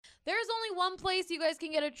There's only one place you guys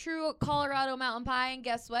can get a true Colorado mountain pie, and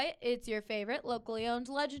guess what? It's your favorite, locally owned,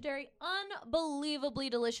 legendary,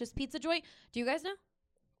 unbelievably delicious pizza joint. Do you guys know?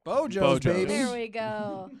 Bojo's, baby. There we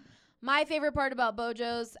go. My favorite part about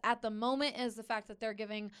Bojo's at the moment is the fact that they're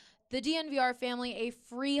giving the DNVR family a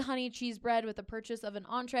free honey cheese bread with the purchase of an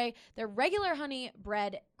entree. Their regular honey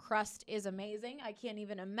bread crust is amazing. I can't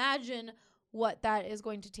even imagine what that is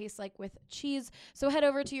going to taste like with cheese. So head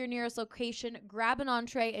over to your nearest location, grab an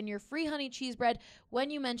entree and your free honey cheese bread when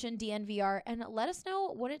you mention DNVR, and let us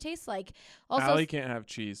know what it tastes like. Also, Allie can't have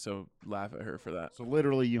cheese, so laugh at her for that. So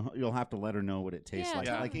literally, you'll have to let her know what it tastes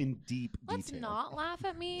Yeah, like in deep let's detail. not laugh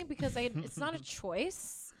at me because it's not a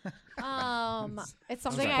choice. It's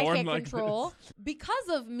something Was I born can't like control. Because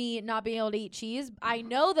of me not being able to eat cheese, I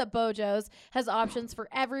know that Bojo's has options for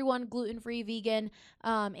everyone, gluten-free, vegan,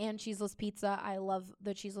 and cheeseless pizza. I love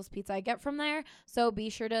the cheeseless pizza I get from there. So be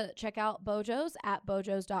sure to check out Bojo's at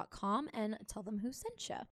bojos.com and tell them who sent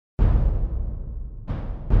you.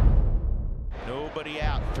 Nobody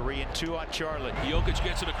out. 3-2 on Charlotte. Jokic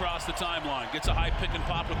gets it across the timeline. Gets a high pick and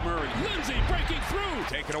pop with Murray. Lindsay breaking through.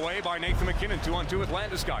 Taken away by Nathan McKinnon. 2-on-2 with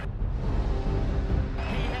Landeskog.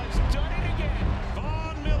 He has done it again.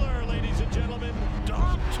 Von Miller, ladies and gentlemen.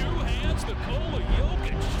 Dom, two hands, Nikola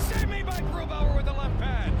Jokic. Save me by Grubauer with the left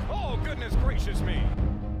pad. Oh, goodness gracious me.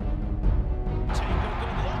 Take a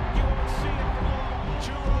good look. You won't see it for long.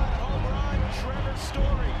 Two-run home run. Trevor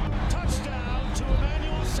Story. Touchdown to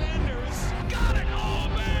Emmanuel Sanders. Got it! Oh,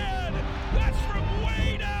 man! That's from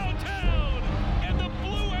way downtown! And the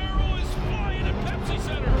blue arrow is flying at Pepsi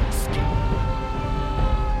Center.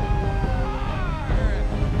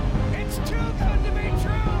 It's too good to be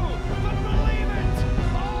true, but believe it.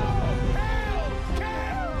 Oh, hell,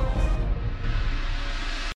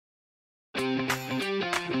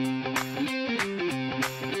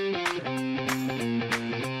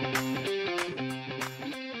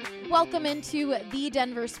 Welcome into the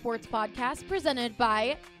Denver Sports Podcast presented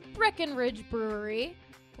by Breckenridge Brewery.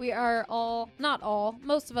 We are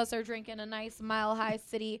most of us are drinking a nice Mile High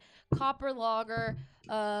City Copper Lager.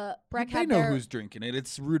 Breck They had know their who's drinking it.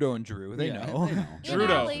 It's Rudo and Drew. They know.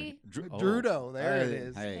 Drudo. Drudo. There it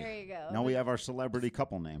is. There you go. Now we have our celebrity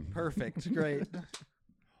couple name. Perfect. Great.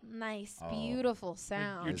 Nice, Oh. beautiful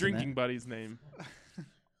sound. Your drinking buddy's name.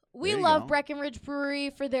 We There you love go. Breckenridge Brewery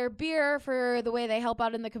for their beer, for the way they help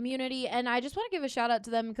out in the community. And I just want to give a shout out to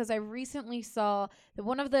them because I recently saw that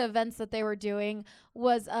one of the events that they were doing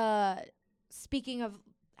was, speaking of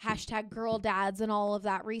hashtag girl dads and all of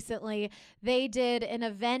that recently, they did an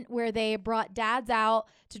event where they brought dads out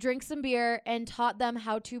to drink some beer and taught them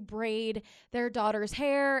how to braid their daughter's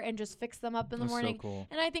hair and just fix them up in the morning. So cool.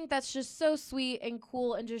 And I think that's just so sweet and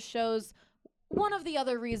cool and just shows one of the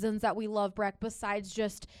other reasons that we love Breck besides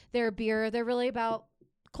just their beer. They're really about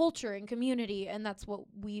culture and community, and that's what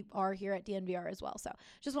we are here at DNVR as well. So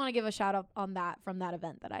just want to give a shout out on that from that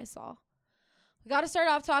event that I saw. We got to start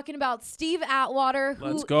off talking about Steve Atwater, who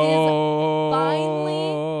Let's is go.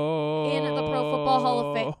 finally in the Pro Football Hall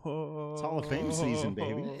of Fame. It's Hall of Fame season,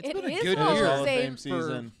 baby. It been a is good Hall year. of Hall of Fame.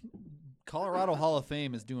 season. Colorado Hall of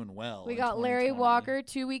Fame is doing well. We in got Larry 2020. Walker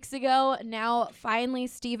 2 weeks ago. Now finally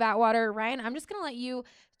Steve Atwater. Ryan, I'm just gonna let you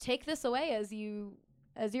take this away as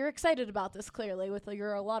you're excited about this. Clearly, with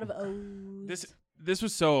your a lot of O's. This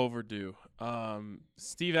was so overdue.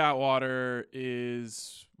 Steve Atwater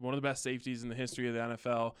is one of the best safeties in the history of the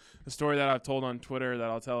NFL. The story that I've told on Twitter that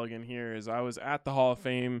I'll tell again here is I was at the Hall of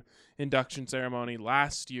Fame induction ceremony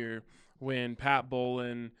last year when Pat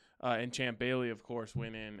Bolin and Champ Bailey, of course,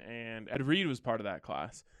 went in, and Ed Reed was part of that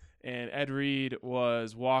class. And Ed Reed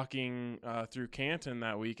was walking through Canton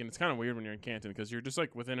that week, and it's kind of weird when you're in Canton because you're just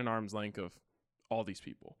like within an arm's length of all these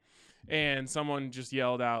people. And someone just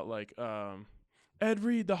yelled out like, Ed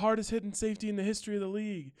Reed, the hardest hitting safety in the history of the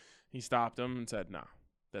league. He stopped him and said, "Nah,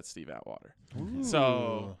 that's Steve Atwater."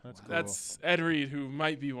 So that's Ed Reed, who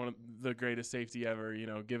might be one of the greatest safety ever,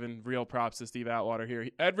 giving real props to Steve Atwater here.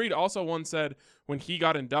 Ed Reed also once said when he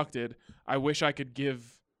got inducted, "I wish I could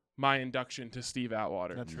give my induction to Steve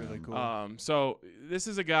Atwater." That's really cool. So this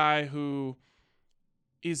is a guy who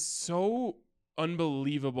is so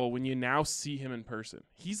unbelievable when you now see him in person.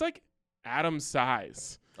 He's like Adam's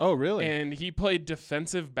size. Oh, really? And he played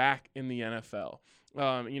defensive back in the NFL.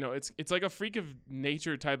 It's like a freak of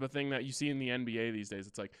nature type of thing that you see in the NBA these days.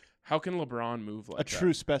 It's like, how can LeBron move like a that?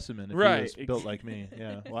 true specimen if Right. he was built like me.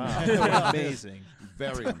 Yeah. Wow. Amazing.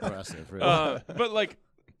 Very impressive. Really. But like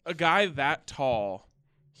a guy that tall,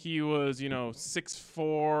 he was,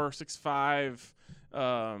 6'4", 6'5",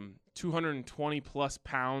 220 plus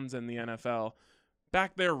pounds in the NFL.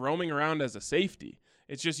 Back there roaming around as a safety.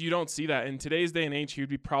 It's just you don't see that in today's day and age. He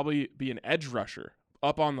would probably be an edge rusher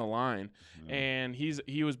up on the line, and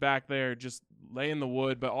he was back there just laying the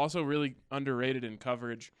wood, but also really underrated in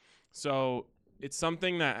coverage. So it's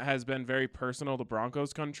something that has been very personal to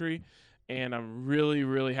Broncos country, and I'm really,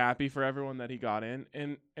 really happy for everyone that he got in.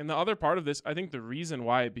 And the other part of this, I think the reason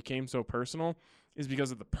why it became so personal is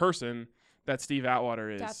because of the person that Steve Atwater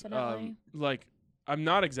is. Definitely. I'm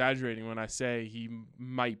not exaggerating when I say he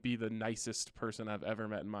might be the nicest person I've ever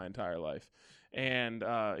met in my entire life. And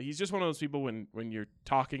he's just one of those people when you're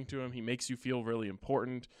talking to him, he makes you feel really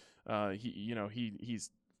important. He's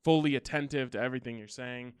fully attentive to everything you're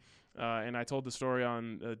saying. And I told the story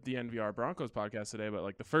on the DNVR Broncos podcast today, but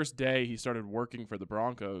like the first day he started working for the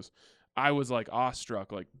Broncos, I was like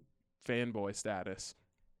awestruck, like fanboy status.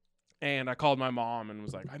 And I called my mom and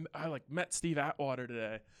was like, I like met Steve Atwater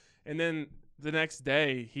today. And then the next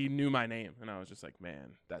day he knew my name, and I was just like,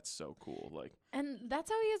 man, that's so cool. Like, and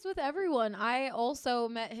that's how he is with everyone. I also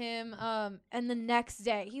met him, and the next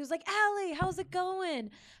day he was like, Allie, how's it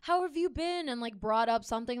going? How have you been? And like brought up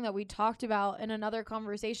something that we talked about in another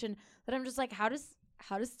conversation that I'm just like, how does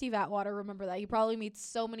Steve Atwater remember that? He probably meets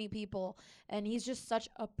so many people, and he's just such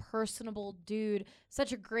a personable dude,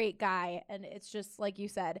 such a great guy. And it's just like you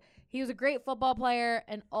said, he was a great football player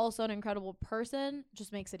and also an incredible person.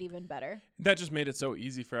 Just makes it even better. That just made it so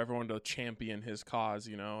easy for everyone to champion his cause,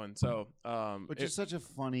 and so which is such a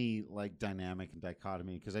funny like dynamic and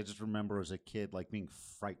dichotomy, because I just remember as a kid like being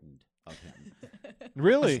frightened of him.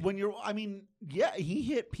 Really? When he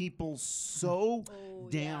hit people so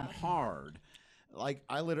damn hard. Like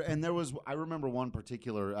I remember one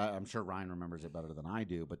particular. I'm sure Ryan remembers it better than I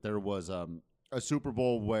do, but there was a Super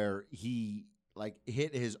Bowl where he like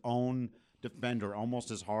hit his own defender almost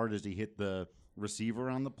as hard as he hit the receiver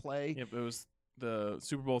on the play. Yep, it was the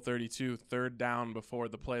Super Bowl 32, third down before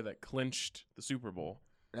the play that clinched the Super Bowl.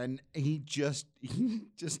 And he just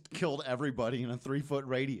killed everybody in a 3-foot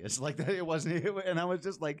radius like that. It wasn't, and I was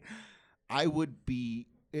just like, I would be.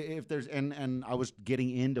 If there's and I was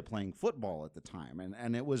getting into playing football at the time,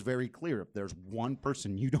 and it was very clear if there's one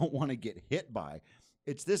person you don't want to get hit by,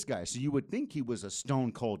 it's this guy. So you would think he was a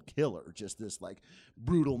stone cold killer, just this like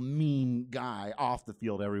brutal, mean guy off the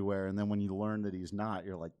field everywhere. And then when you learn that he's not,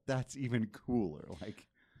 you're like, that's even cooler. Like.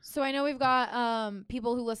 So I know we've got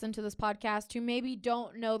people who listen to this podcast who maybe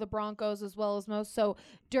don't know the Broncos as well as most. So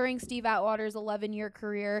during Steve Atwater's 11-year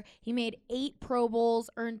career, he made 8 Pro Bowls,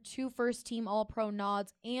 earned 2 first-team All-Pro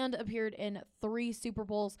nods, and appeared in 3 Super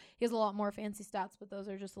Bowls. He has a lot more fancy stats, but those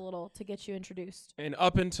are just a little to get you introduced. And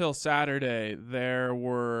up until Saturday, there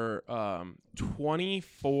were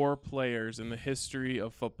 24 players in the history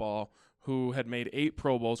of football who had made 8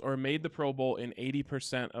 Pro Bowls or made the Pro Bowl in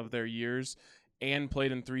 80% of their years and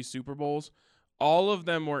played in 3 Super Bowls. All of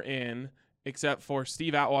them were in, except for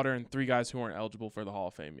Steve Atwater and 3 guys who weren't eligible for the Hall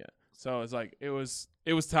of Fame yet. So it's like it was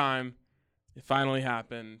time. It finally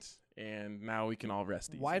happened, and now we can all rest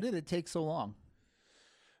easy. Why did it take so long?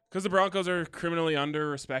 Because the Broncos are criminally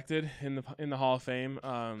under-respected in the Hall of Fame.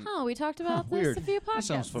 We talked about this weird. a few podcasts That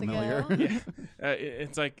sounds familiar. ago. Yeah.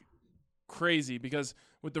 It's like crazy because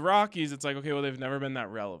with the Rockies, it's like, okay, well, they've never been that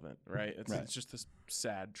relevant, right? It's just this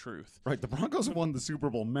sad truth. Right, the Broncos have won the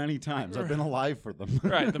Super Bowl many times. I've been alive for them.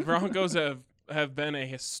 Right, the Broncos have been a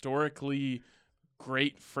historically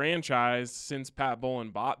great franchise since Pat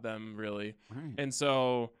Bowlen bought them, really. Right. And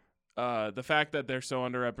so the fact that they're so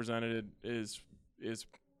underrepresented is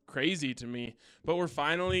crazy to me. But we're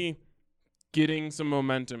finally getting some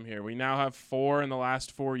momentum here. We now have 4 in the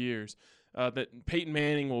last 4 years. That Peyton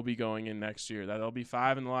Manning will be going in next year. That'll be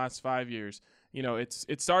 5 in the last 5 years.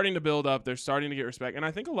 It's starting to build up. They're starting to get respect. And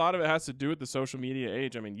I think a lot of it has to do with the social media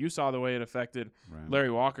age. I mean, you saw the way it affected Larry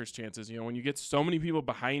Walker's chances. When you get so many people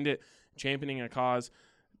behind it, championing a cause,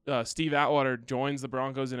 Steve Atwater joins the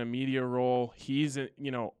Broncos in a media role. He's,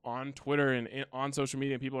 on Twitter and on social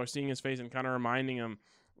media. People are seeing his face and kind of reminding him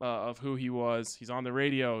of who he was. He's on the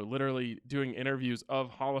radio, literally doing interviews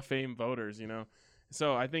of Hall of Fame voters,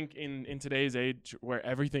 So I think in today's age where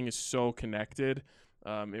everything is so connected,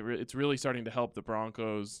 it's really starting to help the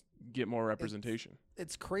Broncos get more representation.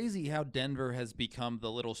 It's crazy how Denver has become the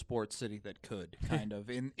little sports city that could, kind of,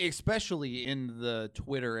 especially in the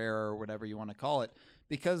Twitter era or whatever you want to call it,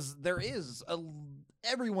 because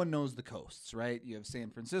everyone knows the coasts, right? You have San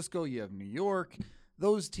Francisco, you have New York.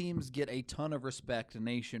 Those teams get a ton of respect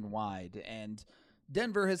nationwide, and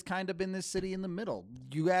Denver has kind of been this city in the middle.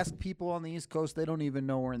 You ask people on the East Coast, they don't even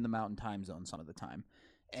know we're in the Mountain Time Zone some of the time.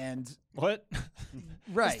 And what?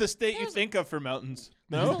 Right. It's the state you think of for mountains.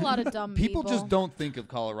 No? There's a lot of dumb people just don't think of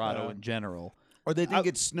Colorado No. in general. Or they think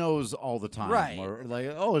it snows all the time. Right. Or like,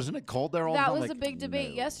 oh, isn't it cold there all the That time? was Like, a big debate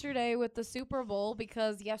no. yesterday with the Super Bowl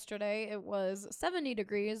because yesterday it was 70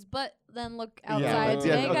 degrees, but then look Yeah, outside but-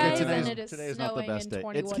 today, okay, guys, today's- and it is today's not the snowing best in day.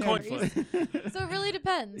 21 coin degrees. So it really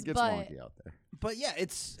depends. It gets but wonky out there. But yeah,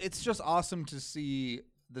 it's just awesome to see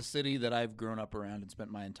the city that I've grown up around and spent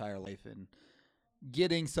my entire life in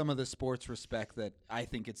getting some of the sports respect that I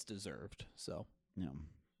think it's deserved. So Yeah.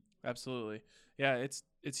 Absolutely. Yeah, it's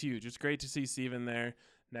huge. It's great to see Steven there.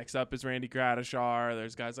 Next up is Randy Gradishar.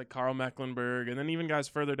 There's guys like Carl Mecklenburg, and then even guys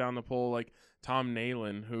further down the poll like Tom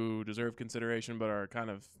Nalen, who deserve consideration but are kind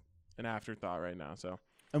of an afterthought right now. So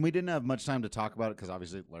And we didn't have much time to talk about it because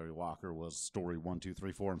obviously Larry Walker was story 1, 2,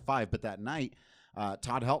 3, 4, and 5. But that night,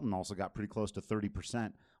 Todd Helton also got pretty close to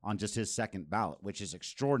 30% on just his second ballot, which is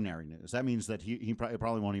extraordinary news. That means that he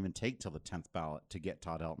probably won't even take till the 10th ballot to get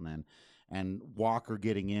Todd Helton in. And Walker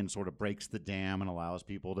getting in sort of breaks the dam and allows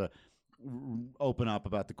people to open up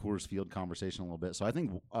about the Coors Field conversation a little bit. So I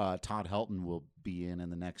think Todd Helton will be in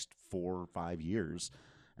the next 4 or 5 years,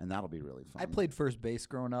 and that'll be really fun. I played first base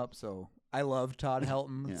growing up, so I love Todd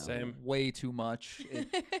Helton. Yeah. Same. Way too much.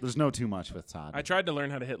 There's no too much with Todd. I tried to learn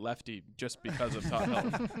how to hit lefty just because of Todd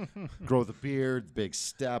Helton. Grow the beard, big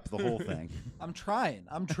step, the whole thing. I'm trying.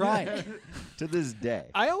 To this day.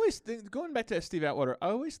 I always think, going back to Steve Atwater, I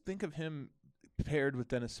always think of him paired with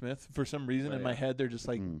Dennis Smith. For some reason in my head, they're just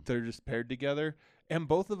like they're just paired together. And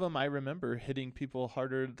both of them, I remember hitting people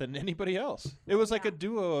harder than anybody else. It was like a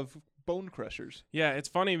duo of bone crushers. Yeah, it's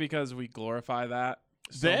funny because we glorify that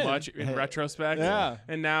so Then- much in retrospect. Yeah.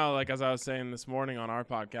 And now, like as I was saying this morning on our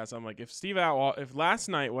podcast, I'm like, if last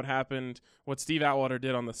night what Steve Atwater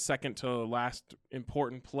did on the second to last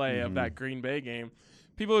important play of that Green Bay game,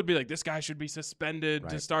 people would be like, this guy should be suspended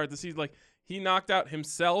to Right. start the season. Like he knocked out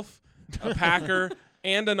himself, a Packer,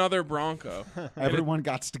 and another Bronco. Everyone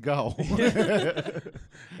got to go.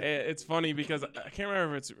 It's funny because I can't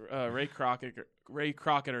remember if it's Ray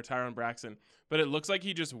Crockett or Tyrone Braxton, but it looks like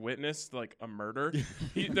he just witnessed like a murder.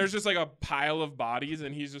 There's just like a pile of bodies,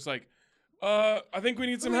 and he's just like, I think we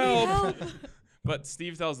need some help. But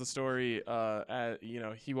Steve tells the story.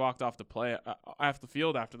 He walked off the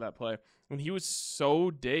field after that play, and he was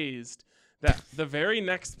so dazed that the very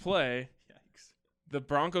next play, the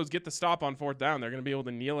Broncos get the stop on 4th down. They're going to be able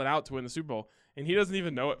to kneel it out to win the Super Bowl. And he doesn't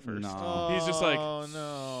even know it first. No. He's just like, oh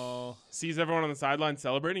no, sees everyone on the sideline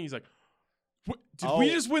celebrating. He's like, did Oh, we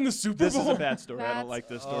just win the Super this Bowl? is a bad story. I That's- don't like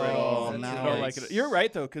this story at all. Oh, I now don't like it's- it. You're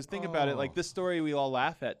right though, because think about it. Oh. Like this story, we all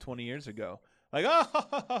laugh at 20 years ago. Like,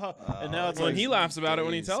 and now it's Well, like, he laughs about it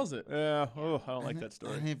when he days. tells it. yeah, oh, I don't like that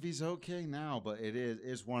story. And if he's okay now, but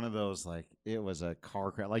it's one of those, like, it was a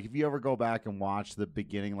car crash. Like, if you ever go back and watch the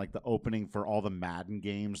beginning, like the opening for all the Madden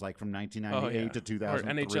games, like from 1998 to Or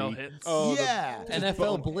 2003. NHL hits. Oh, the- yeah.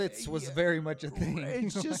 NFL Blitz was very much a thing.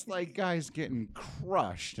 It's just like guys getting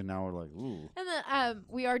crushed, and now we're like, ooh. And then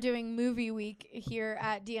we are doing movie week here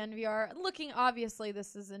at DNVR. Obviously,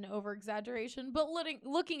 this is an over-exaggeration, but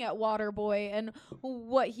looking at Waterboy and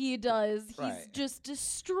what he does, he's Right. just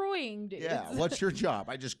destroying dudes. Yeah, what's your job?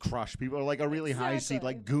 I just crush people. Or like a really high seed, Exactly.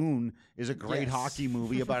 like Goon is a great Yes. hockey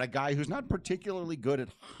movie about a guy who's not particularly good at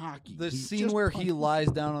hockey. The He's scene just where punch- he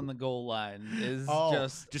lies down on the goal line is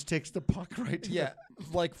just takes the puck right to yeah,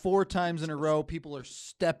 like 4 times in a row, people are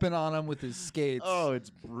stepping on him with his skates. Oh,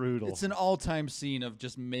 it's brutal. It's an all-time scene of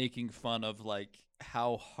just making fun of like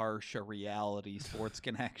how harsh a reality sports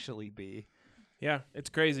can actually be. Yeah,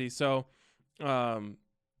 it's crazy. So,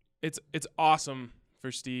 it's awesome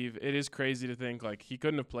for Steve. It is crazy to think like he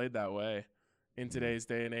couldn't have played that way in today's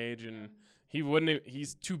day and age, and he wouldn't.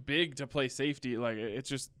 He's too big to play safety. Like it's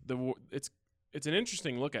just it's an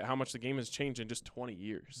interesting look at how much the game has changed in just 20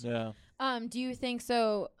 years. Yeah. Do you think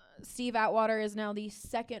so? Steve Atwater is now the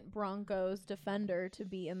second Broncos defender to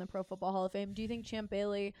be in the Pro Football Hall of Fame. Do you think Champ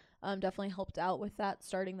Bailey definitely helped out with that,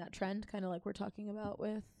 starting that trend, kind of like we're talking about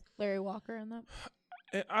with Larry Walker and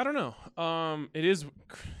that? I don't know. It is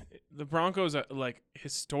the Broncos like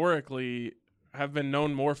historically have been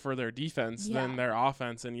known more for their defense than their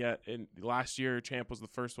offense, and yet last year Champ was the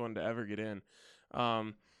first one to ever get in.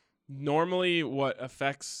 Normally, what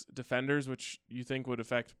affects defenders, which you think would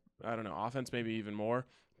affect offense maybe even more,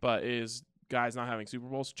 but is guys not having Super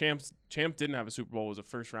Bowls. Champ didn't have a Super Bowl, was a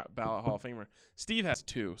first ballot Hall of Famer. Steve has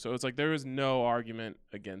 2, so it's like there is no argument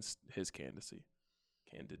against his candidacy.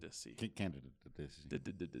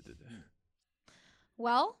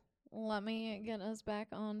 Well, let me get us back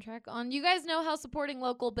on track. You guys know how supporting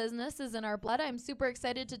local business is in our blood. I'm super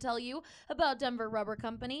excited to tell you about Denver Rubber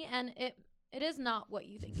Company, and it is not what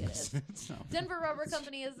you think it is. Denver Rubber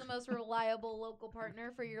Company is the most reliable local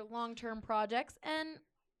partner for your long-term projects, and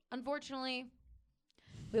unfortunately,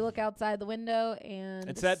 We look outside the window, and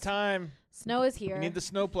It's that time. snow is here. You need the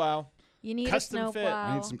snowplow. You need custom a fit. snowplow.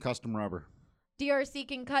 I need some custom rubber. DRC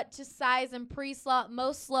can cut to size and pre-slot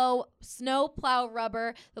most slow snow plow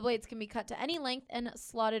rubber. The blades can be cut to any length and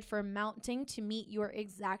slotted for mounting to meet your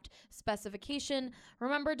exact specification.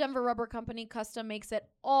 Remember, Denver Rubber Company custom makes it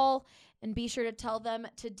all. And be sure to tell them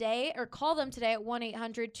today or call them today at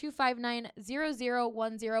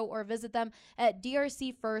 1-800-259-0010 or visit them at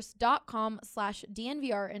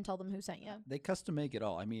drcfirst.com/DNVR and tell them who sent you. They custom make it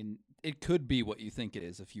all. I mean, it could be what you think it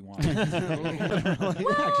is if you want.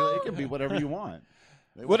 Actually, it can be whatever you want.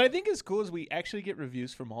 What I think is cool is we actually get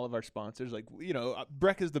reviews from all of our sponsors. Like,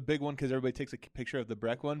 Breck is the big one because everybody takes a picture of the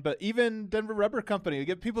Breck one. But even Denver Rubber Company, we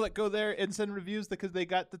get people that go there and send reviews because they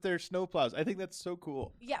got that they're snow plows. I think that's so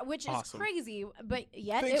cool. Yeah, which Awesome. is crazy, but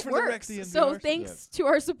yet Thanks it for the works. Rexy So endorsement. thanks to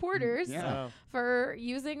our supporters Yeah. for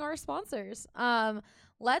using our sponsors.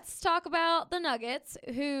 Let's talk about the Nuggets,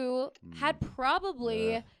 who had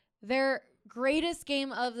probably their greatest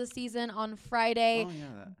game of the season on Friday,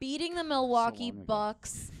 beating the Milwaukee long ago.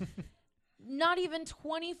 Bucks. Not even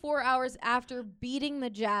 24 hours after beating the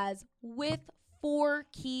Jazz with 4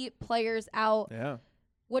 key players out. Yeah.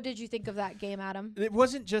 What did you think of that game, Adam? It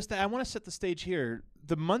wasn't just that. I want to set the stage here.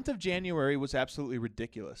 The month of January was absolutely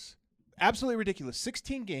ridiculous. Absolutely ridiculous.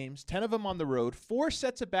 16 games, 10 of them on the road, 4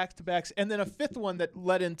 sets of back-to-backs, and then a 5th one that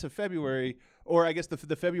led into February. Or I guess the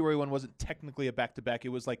February one wasn't technically a back-to-back. It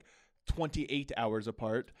was like 28 hours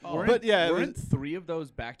apart. But yeah, it was, weren't 3 of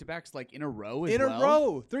those back-to-backs like in a row as in well? a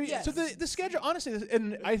row. 3. Yes. So the schedule, honestly,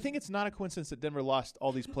 and I think it's not a coincidence that Denver lost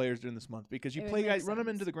all these players during this month because you It play would guys, make run them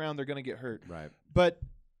sense. into the ground, they're going to get hurt. Right. But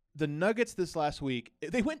the Nuggets this last week,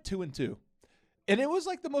 they went 2-2. And it was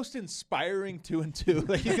like the most inspiring 2-2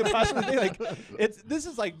 like you could possibly think. Like this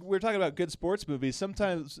is like we're talking about good sports movies.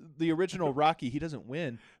 Sometimes the original Rocky, he doesn't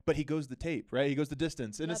win, but he goes the tape, right? He goes the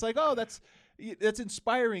distance, and it's like, oh, that's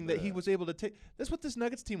inspiring that he was able to take. That's what this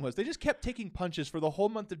Nuggets team was. They just kept taking punches for the whole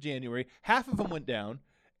month of January. Half of them went down,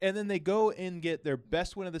 and then they go and get their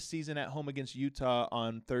best win of the season at home against Utah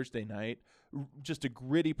on Thursday night. Just a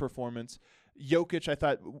gritty performance. Jokic, I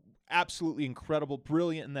thought, absolutely incredible,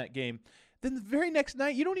 brilliant in that game. Then the very next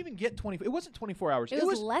night, you don't even get 24. It wasn't 24 hours. It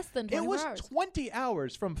was less than 24 It was hours. 20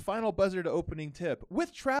 hours from final buzzer to opening tip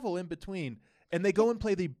with travel in between. And they go and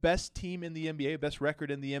play the best team in the NBA, best record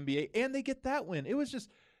in the NBA, and they get that win. It was just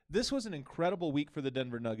 – this was an incredible week for the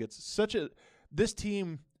Denver Nuggets. This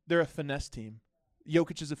team, they're a finesse team.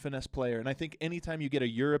 Jokic is a finesse player. And I think anytime you get a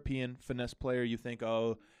European finesse player, you think,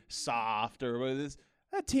 oh, soft or what is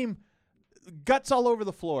that team – guts all over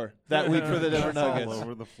the floor that week for the Denver Nuggets. All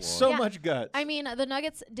over the floor. So Yeah. much guts. I mean, the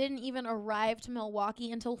Nuggets didn't even arrive to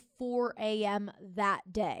Milwaukee until 4 a.m.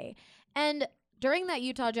 that day. And during that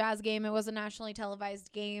Utah Jazz game, it was a nationally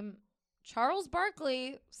televised game. Charles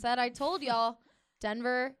Barkley said, I told y'all,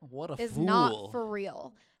 Denver What a is fool. not for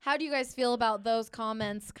real. How do you guys feel about those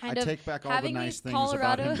comments? I take back all the having nice these things about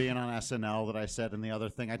Colorado- him being on SNL that I said and the other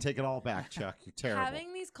thing. I take it all back, Chuck. You're terrible.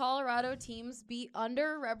 having these Colorado teams be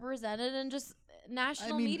underrepresented and just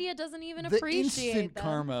national mean, media doesn't even The appreciate instant them.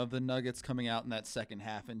 karma of the Nuggets coming out in that second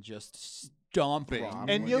half and just stomping.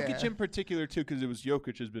 and Yeah. Jokic in particular, too, because it was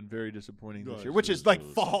Jokic has been very disappointing this Yes, year, which yes, is like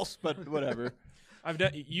yes. false, but whatever.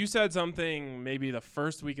 You said something maybe the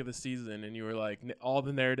first week of the season, and you were like, all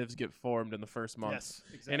the narratives get formed in the first month.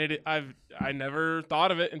 Yes, And I never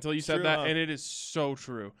thought of it until you said true that, enough. and it is so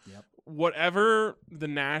true. Yep. Whatever the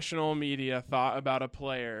national media thought about a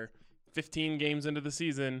player 15 games into the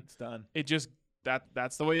season, It's done. it just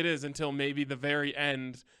that's the way it is until maybe the very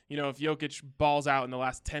end. You know, if Jokic balls out in the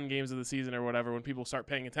last 10 games of the season or whatever, when people start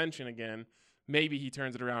paying attention again, maybe he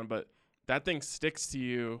turns it around. But that thing sticks to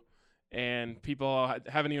you, and people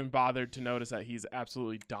haven't even bothered to notice that he's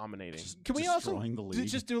absolutely dominating. Can we also Destroying the league.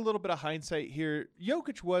 just do a little bit of hindsight here?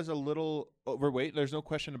 Jokic was a little overweight. There's no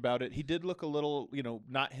question about it. He did look a little,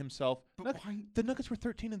 not himself. The Nuggets were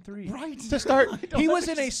 13-3. Right. To start, he was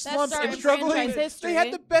in a slump start and in struggling. franchise history. They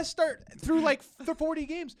had the best start through like the 40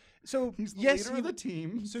 games. So He's the yes, leader of the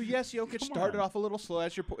team. So yes, Jokic Come started on. off a little slow.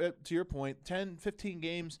 As to your point, 10, 15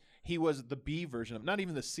 games, he was the B version of, not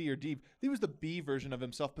even the C or D. He was the B version of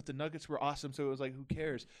himself. But the Nuggets were awesome, so it was like, who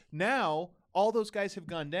cares? Now all those guys have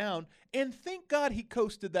gone down, and thank God he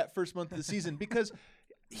coasted that first month of the season because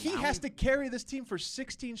he has to carry this team for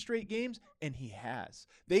 16 straight games, and he has.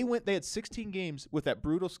 They had 16 games with that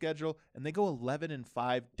brutal schedule, and they go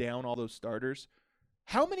 11-5 down all those starters.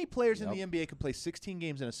 How many players in the NBA could play 16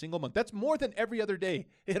 games in a single month? That's more than every other day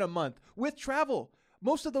in a month with travel.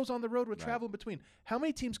 Most of those on the road with travel in between. How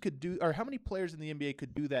many teams could do, or how many players in the NBA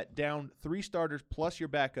could do that down 3 starters plus your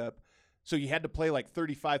backup So you had to play like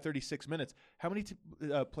 35, 36 minutes. How many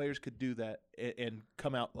players could do that and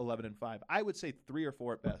come out 11-5? I would say 3 or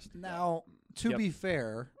 4 at best. Now, to be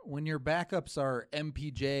fair, when your backups are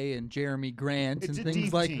MPJ and Jeremy Grant It's and a things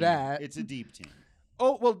deep like team. that, It's a deep team.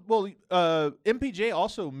 Oh, well, MPJ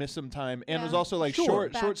also missed some time and was also like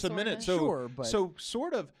short some minutes. So, so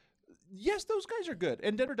sort of, yes, those guys are good.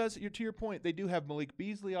 And Denver does, to your point, they do have Malik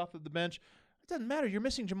Beasley off of the bench. It doesn't matter. You're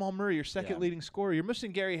missing Jamal Murray, your second leading scorer. You're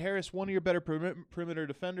missing Gary Harris, one of your better perimeter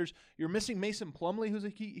defenders. You're missing Mason Plumlee, who's a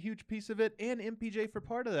huge piece of it, and MPJ for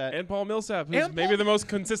part of that. And Paul Millsap, who's maybe the most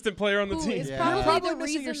consistent player on the Who team. is Probably probably the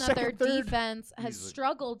missing your reason that their second, third. defense has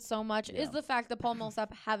struggled so much is the fact that Paul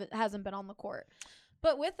Millsap hasn't been on the court.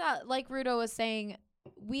 But with that, like Rudo was saying,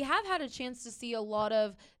 we have had a chance to see a lot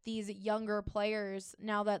of these younger players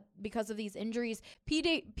now that because of these injuries,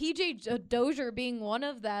 PJ Dozier being one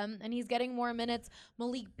of them, and he's getting more minutes.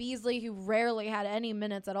 Malik Beasley, who rarely had any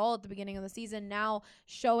minutes at all at the beginning of the season, now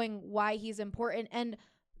showing why he's important. And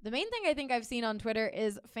the main thing I think I've seen on Twitter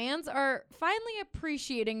is fans are finally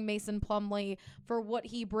appreciating Mason Plumlee for what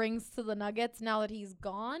he brings to the Nuggets now that he's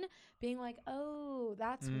gone, being like, oh,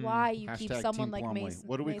 that's why you keep someone like Mason.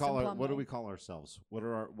 What do we Mason call Plumlee. What do we call ourselves? What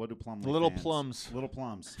do Plumlee Little fans? plums. Little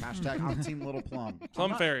plums. Hashtag I'm Team Little Plum.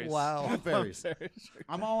 Plum fairies. wow. Plum fairies.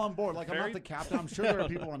 I'm all on board. Like I'm not the captain. I'm sure there are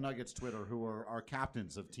people on Nuggets Twitter who are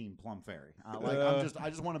captains of Team Plum Fairy. I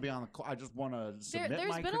just want to be on the. I just want to submit There's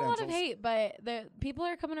my been credentials. a lot of hate, but people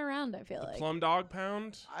are coming around, I feel like. Plum Dog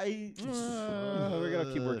Pound. We're going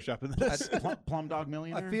to keep workshopping this. Plum Dog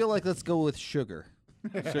Millionaire. I feel like let's go with sugar.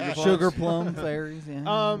 Sugar Sugar plum fairies.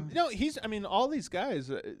 Yeah. No, all these guys,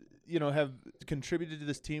 have contributed to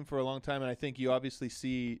this team for a long time, and I think you obviously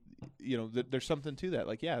see, there's something to that.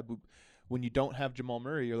 Like, when you don't have Jamal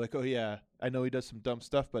Murray, you're like, oh yeah, I know he does some dumb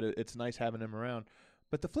stuff, but it's nice having him around.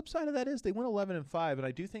 But the flip side of that is they went 11-5, and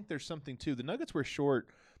I do think there's something too. The Nuggets were short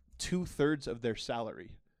 2/3 of their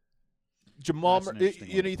salary. Jamal, you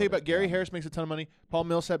think about Gary Harris makes a ton of money. Paul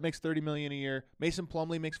Millsap makes $30 million a year. Mason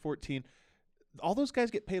Plumlee makes $14 million. All those guys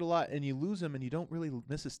get paid a lot, and you lose them, and you don't really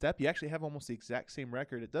miss a step. You actually have almost the exact same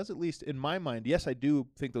record. It does, at least in my mind. Yes, I do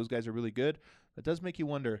think those guys are really good. It does make you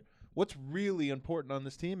wonder what's really important on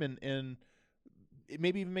this team, and it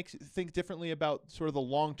maybe even makes you think differently about sort of the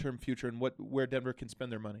long-term future and where Denver can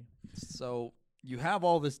spend their money. So you have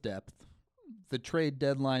all this depth. The trade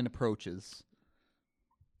deadline approaches.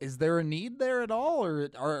 Is there a need there at all, or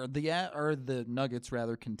are the Nuggets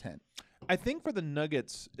rather content? I think for the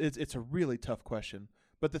Nuggets, it's a really tough question.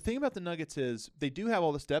 But the thing about the Nuggets is they do have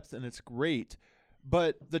all this depth, and it's great.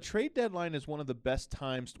 But the trade deadline is one of the best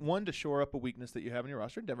times, one, to shore up a weakness that you have in your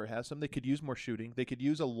roster. Denver has some. They could use more shooting. They could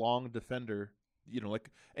use a long defender,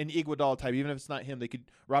 like an Iguodala type. Even if it's not him, they could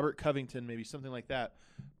Robert Covington, maybe something like that.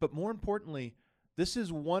 But more importantly, this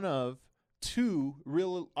is one of 2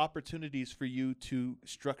 real opportunities for you to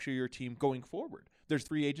structure your team going forward. There's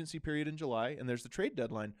free agency period in July, and there's the trade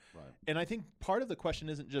deadline. Right. And I think part of the question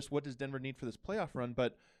isn't just what does Denver need for this playoff run,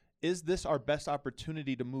 but is this our best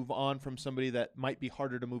opportunity to move on from somebody that might be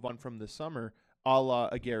harder to move on from this summer, a la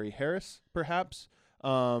a Gary Harris, perhaps?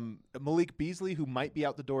 Malik Beasley, who might be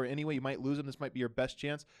out the door anyway. You might lose him. This might be your best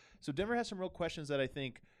chance. So Denver has some real questions that I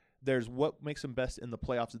think there's what makes them best in the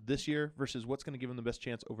playoffs this year versus what's going to give them the best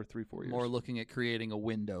chance over 3-4 years. More looking at creating a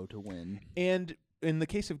window to win. And in the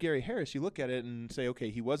case of Gary Harris, you look at it and say,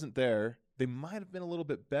 okay, he wasn't there. They might have been a little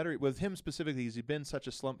bit better. With him specifically, he's been such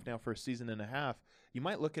a slump now for a season and a half. You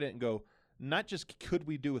might look at it and go, not just could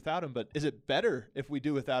we do without him, but is it better if we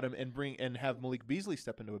do without him and have Malik Beasley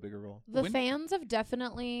step into a bigger role? The fans have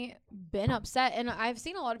definitely been upset, and I've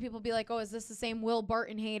seen a lot of people be like, oh, is this the same Will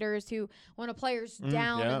Barton haters who, when a player's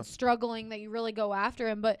down and struggling, that you really go after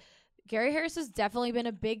him? But Gary Harris has definitely been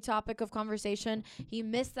a big topic of conversation. He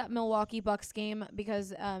missed that Milwaukee Bucks game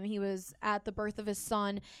because he was at the birth of his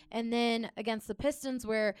son. And then against the Pistons,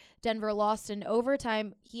 where Denver lost in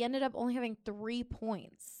overtime, he ended up only having 3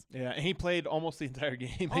 points. Yeah, and he played almost the entire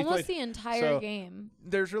game. Almost the entire game.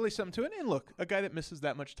 There's really something to it. And look, a guy that misses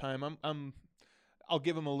that much time, I'll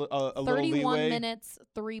give him a little leeway. 31 minutes,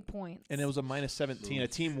 3 points. And it was a -17, a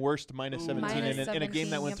team worst -17 in a game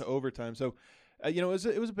that went to overtime. So, it was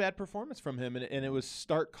a bad performance from him, and it was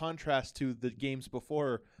stark contrast to the games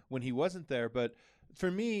before when he wasn't there. But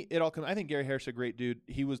for me, I think Gary Harris is a great dude.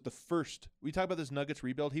 He was the first. We talk about this Nuggets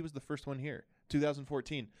rebuild. He was the first one here,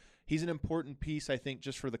 2014. He's an important piece, I think,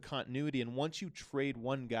 just for the continuity. And once you trade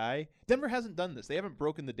one guy, Denver hasn't done this. They haven't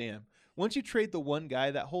broken the dam. Once you trade the one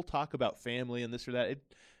guy, that whole talk about family and this or that,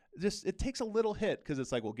 it takes a little hit because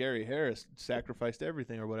it's like, well, Gary Harris sacrificed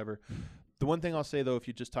everything or whatever. The one thing I'll say, though, if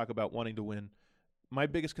you just talk about wanting to win, my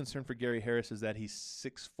biggest concern for Gary Harris is that he's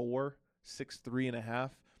 6'4",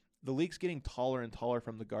 6'3.5". The league's getting taller and taller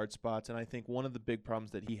from the guard spots, and I think one of the big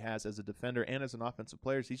problems that he has as a defender and as an offensive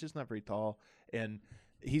player is he's just not very tall, and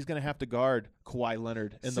he's going to have to guard Kawhi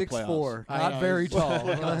Leonard in the playoffs. 6'4", not very tall.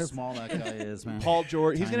 Look how small that guy is, man. Paul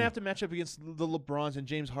George, he's going Tiny. to have to match up against the LeBrons and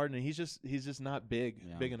James Harden, and he's just not big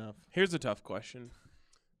enough. Here's a tough question.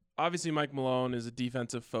 Obviously, Mike Malone is a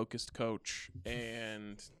defensive-focused coach,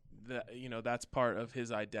 and that's part of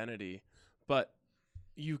his identity. But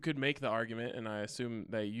you could make the argument, and I assume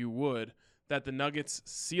that you would, that the Nuggets'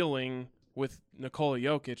 ceiling with Nikola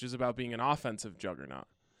Jokic is about being an offensive juggernaut.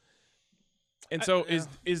 And so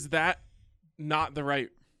is that not the right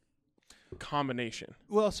combination?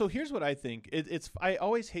 Well, so here's what I think. I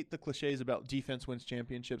always hate the cliches about defense wins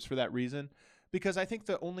championships for that reason, because I think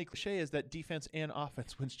the only cliche is that defense and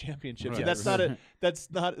offense wins championships. Right. And that's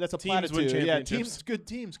a Teams win platitude. Yeah, championships. good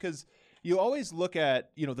teams, because you always look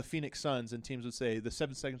at the Phoenix Suns, and teams would say the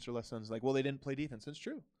 7 seconds or less Suns, like, well, they didn't play defense. That's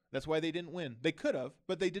true. That's why they didn't win. They could have,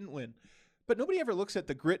 but they didn't win. But nobody ever looks at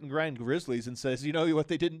the grit and grind Grizzlies and says, you know what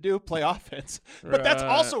they didn't do? Play offense. But that's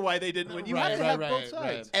also why they didn't win. You have to have both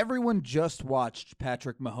sides. Everyone just watched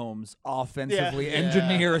Patrick Mahomes offensively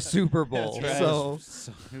engineer a Super Bowl. That's right.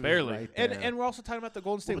 So barely. Right And we're also talking about the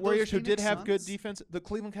Golden State Well, Warriors, who those did Phoenix have good Suns? defense. The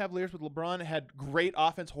Cleveland Cavaliers with LeBron had great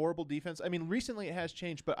offense, horrible defense. I mean, recently it has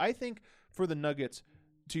changed. But I think for the Nuggets,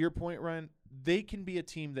 to your point, Ryan, they can be a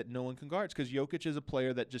team that no one can guard, because Jokic is a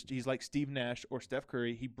player that he's like Steve Nash or Steph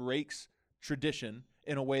Curry. He breaks tradition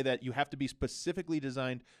in a way that you have to be specifically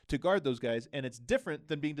designed to guard those guys, and it's different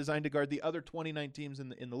than being designed to guard the other 29 teams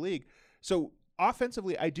in the league. So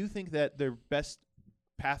offensively, I do think that their best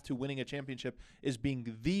path to winning a championship is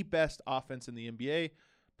being the best offense in the NBA,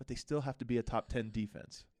 but they still have to be a top 10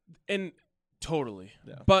 defense. And totally.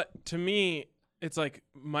 Yeah. But to me, it's like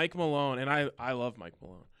Mike Malone, and I love Mike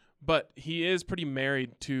Malone, but he is pretty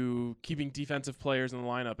married to keeping defensive players in the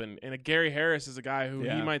lineup. And Gary Harris is a guy who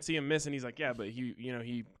you might see him miss, and he's like, yeah, but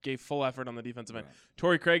he gave full effort on the defensive end.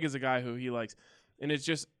 Torrey Craig is a guy who he likes. And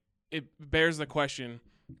it bears the question,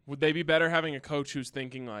 would they be better having a coach who's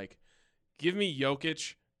thinking like, give me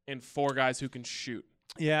Jokic and 4 guys who can shoot?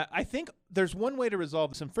 Yeah, I think there's one way to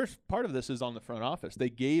resolve this, and first part of this is on the front office. They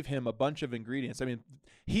gave him a bunch of ingredients. I mean,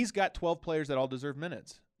 he's got 12 players that all deserve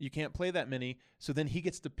minutes. You can't play that many, so then he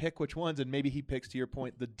gets to pick which ones, and maybe he picks, to your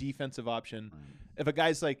point, the defensive option. Right. If a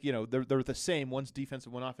guy's like, they're the same, one's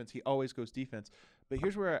defensive, one offense, he always goes defense. But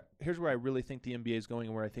here's where I really think the NBA is going,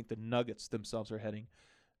 and where I think the Nuggets themselves are heading.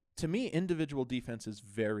 To me, individual defense is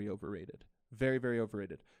very overrated. Very, very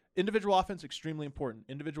overrated. Individual offense, extremely important.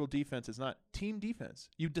 Individual defense is not. Team defense.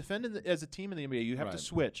 You defend as a team in the NBA. You have to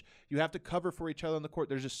switch. You have to cover for each other on the court.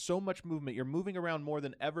 There's just so much movement. You're moving around more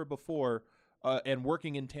than ever before and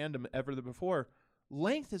working in tandem ever before.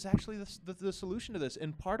 Length is actually the solution to this,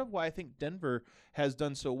 and part of why I think Denver has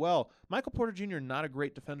done so well. Michael Porter Jr., not a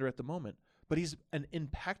great defender at the moment, but he's an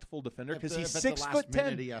impactful defender because he's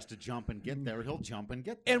 6'10". He has to jump and get there. He'll jump and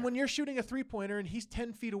get there. And when you're shooting a three-pointer and he's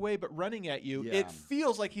 10 feet away but running at you, it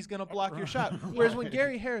feels like he's going to block your shot. Whereas when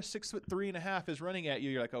Gary Harris, 6'3.5", is running at you,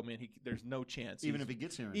 you're like, oh man, there's no chance. Even if he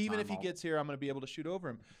gets here, I'm going to be able to shoot over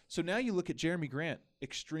him. So now you look at Jeremy Grant,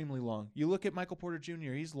 extremely long. You look at Michael Porter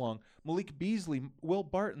Jr., he's long. Malik Beasley, Will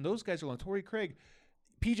Barton, those guys are long. Torrey Craig,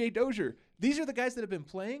 PJ Dozier. These are the guys that have been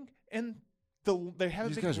playing, and they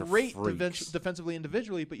haven't been great defensively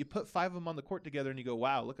individually, but you put 5 of them on the court together and you go,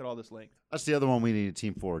 wow, look at all this length. That's the other one we need a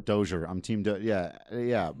team for. Dozier. I'm team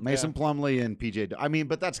Mason Plumlee and PJ. I mean,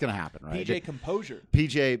 but that's going to happen, right? PJ Composure.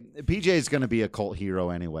 PJ is going to be a cult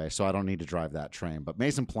hero anyway, so I don't need to drive that train. But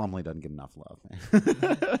Mason Plumlee doesn't get enough love.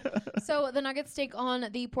 So the Nuggets take on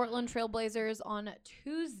the Portland Trailblazers on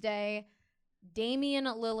Tuesday. Damian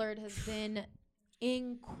Lillard has been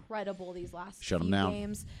incredible these last few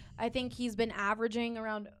games. I think he's been averaging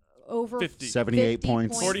around over 78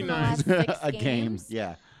 points, 49 a game.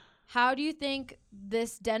 Yeah. How do you think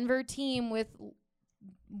this Denver team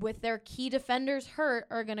with their key defenders hurt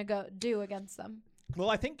are going to do against them?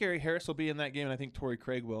 Well, I think Gary Harris will be in that game, and I think Torrey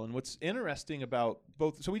Craig will. And what's interesting about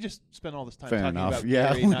both, so we just spent all this time talking about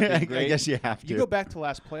Gary not being great. I guess you have to. You go back to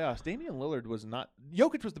last playoffs, Damian Lillard was not –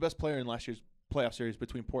 Jokic was the best player in last year's playoff series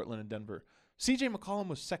between Portland and Denver. C.J. McCollum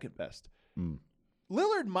was second best.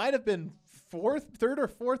 Lillard might have been third or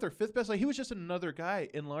fourth or fifth best. Like, he was just another guy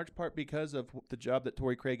in large part because of the job that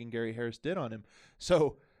Torrey Craig and Gary Harris did on him.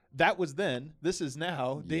 So that was then. This is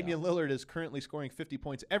now. Yeah. Damian Lillard is currently scoring 50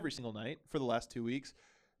 points every single night for the last 2 weeks.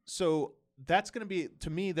 So that's going to be,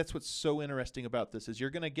 to me, that's what's so interesting about this is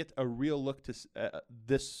you're going to get a real look to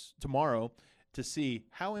this tomorrow to see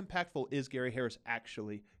how impactful is Gary Harris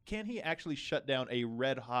actually. Can he actually shut down a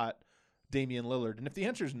red-hot Damian Lillard? And if the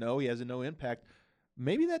answer is no, he has a no impact,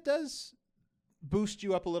 maybe that does boost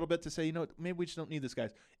you up a little bit to say, you know, maybe we just don't need this guy.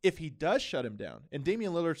 If he does shut him down and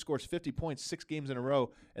Damian Lillard scores 50 points 6 games in a row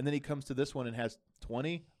and then he comes to this one and has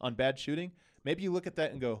 20 on bad shooting, maybe you look at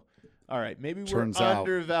that and go, all right, maybe Turns we're out.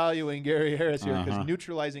 undervaluing Gary Harris here because Uh-huh.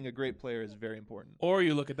 neutralizing a great player is very important. Or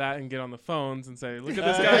you look at that and get on the phones and say, look at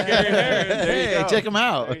this guy, Gary Harris. There you Hey, go. check him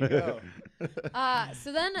out. There you go.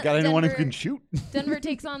 So then Got anyone who Denver- can shoot? Denver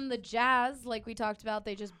takes on the Jazz, like we talked about.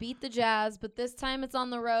 They just beat the Jazz, but this time it's on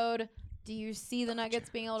the road. Do you see the Nuggets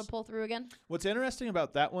being able to pull through again? What's interesting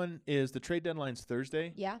about that one is the trade deadline's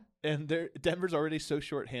Thursday, Yeah. and Denver's already so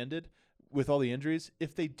shorthanded with all the injuries.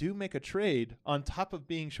 If they do make a trade on top of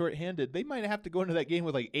being shorthanded, they might have to go into that game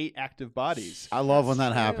with like 8 active bodies. I love when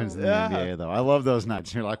that That's happens in the true. Yeah. NBA, though. I love those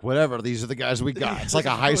nights. You're like, whatever, these are the guys we got. It's like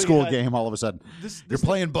a high Oh, school yeah. game all of a sudden. You're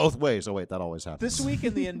playing both ways. Oh, wait, that always happens. This week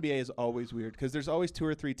in the NBA is always weird because there's always 2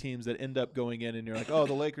 or 3 teams that end up going in and you're like, oh,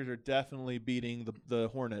 the Lakers are definitely beating the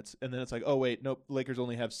Hornets. And then it's like, oh, wait, nope, Lakers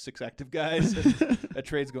only have 6 active guys. And a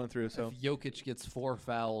trade's going through. So. If Jokic gets 4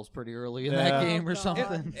 fouls pretty early in Yeah. that game or Oh, God.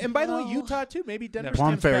 something. And by the way, No. Utah too. Maybe Denver's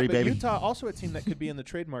Plum team's Fairy, crap, but baby. Utah also a team that could be in the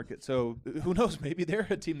trade market. So who knows? Maybe they're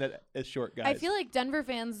a team that is short guys. I feel like Denver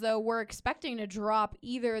fans, though, were expecting to drop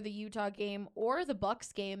either the Utah game or the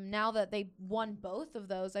Bucks game. Now that they won both of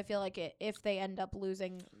those, I feel like if they end up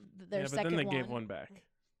losing their Yeah, but second then they gave one back.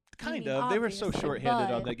 kind I mean, of. They were so obviously,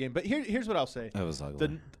 shorthanded on but- that game. But here's what I'll say. That was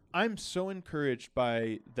ugly. I'm so encouraged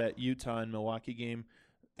by that Utah and Milwaukee game.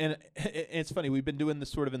 And it's funny, we've been doing this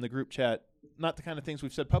sort of in the group chat, not the kind of things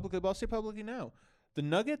we've said publicly, but I'll say publicly now. The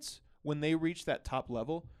Nuggets, when they reach that top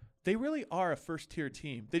level, they really are a first-tier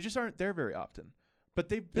team. They just aren't there very often. But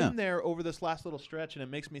they've been there over this last little stretch, and it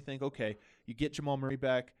makes me think, okay, you get Jamal Murray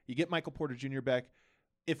back, you get Michael Porter Jr. back.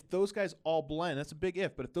 If those guys all blend, that's a big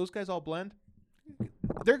if, but if those guys all blend,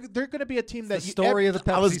 they're going to be a team that the story of the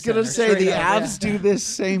Pepsi I was going to Center, say the straight up, Avs do this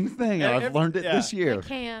same thing. Yeah, I've learned it this They year.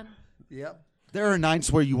 can. Yep. There are nights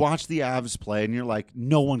where you watch the Avs play and you're like,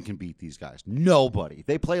 no one can beat these guys. Nobody.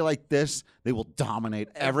 They play like this, they will dominate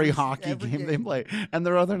every hockey game they play. And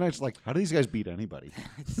there are other nights like, how do these guys beat anybody?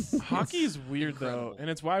 Hockey is weird, though, and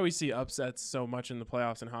it's why we see upsets so much in the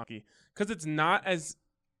playoffs in hockey. Because it's not as,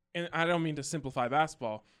 and I don't mean to simplify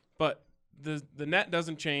basketball, but the net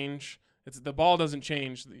doesn't change. The ball doesn't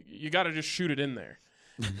change. You got to just shoot it in there.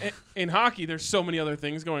 In hockey, there's so many other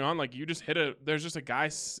things going on. Like you just there's just a guy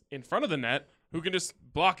in front of the net who can just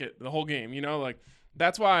block it the whole game. You know, like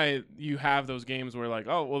that's why you have those games where like,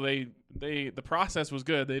 oh, well, the process was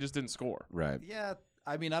good. They just didn't score. Right. Yeah,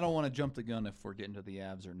 I mean, I don't want to jump the gun if we're getting to the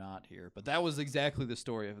Avs or not here, but that was exactly the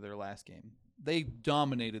story of their last game. They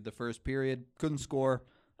dominated the first period, couldn't score.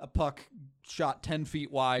 A puck shot 10 feet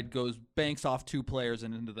wide, banks off 2 players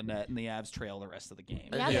and into the net, and the Avs trail the rest of the game.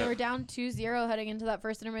 Yeah, they were down 2-0 heading into that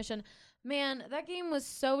first intermission. Man, that game was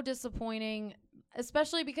so disappointing,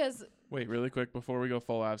 especially because Wait, really quick before we go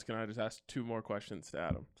full Avs, can I just ask 2 more questions to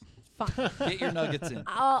Adam? fine. Get your Nuggets in.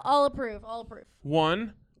 I'll approve. I'll approve.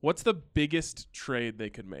 One, what's the biggest trade they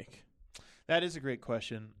could make? That is a great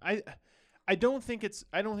question. I don't think it's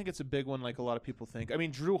a big one like a lot of people think. I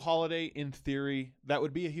mean, Drew Holiday, in theory, that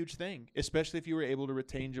would be a huge thing, especially if you were able to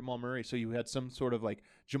retain Jamal Murray. So you had some sort of like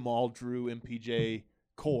Jamal, Drew, MPJ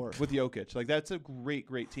core with Jokic. Like that's a great,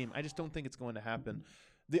 great team. I just don't think it's going to happen.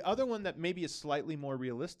 The other one that maybe is slightly more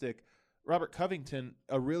realistic, Robert Covington,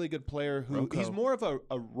 a really good player who he's more of a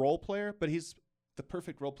role player, but he's the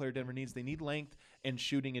perfect role player Denver needs. They need length and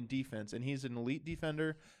shooting and defense, and he's an elite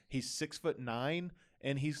defender. He's 6'9",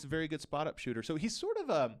 and he's a very good spot up shooter. So he's sort of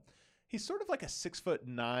like a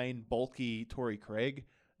 6'9" bulky Torrey Craig.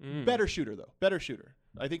 Better shooter though. Better shooter.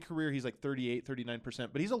 I think career he's like 38, 39%,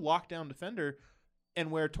 but he's a lockdown defender. And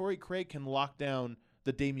where Torrey Craig can lock down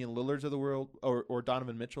the Damian Lillards of the world or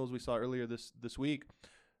Donovan Mitchell, as we saw earlier this week,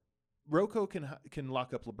 Rocco can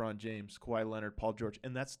lock up LeBron James, Kawhi Leonard, Paul George,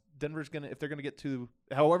 and that's Denver's gonna, if they're gonna get to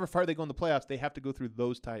however far they go in the playoffs, they have to go through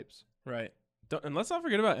those types. Right. And let's not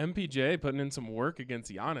forget about MPJ putting in some work against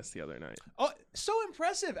Giannis the other night. Oh, so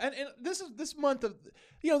impressive! And this month of,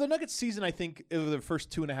 the Nuggets season, I think over the first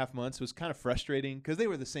 2.5 months was kind of frustrating because they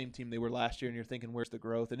were the same team they were last year, and you're thinking, where's the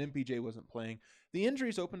growth? And MPJ wasn't playing. The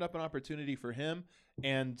injuries opened up an opportunity for him,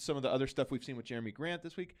 and some of the other stuff we've seen with Jeremy Grant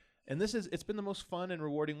this week. And it's been the most fun and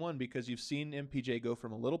rewarding one because you've seen MPJ go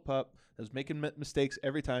from a little pup that was making mistakes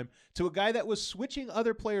every time to a guy that was switching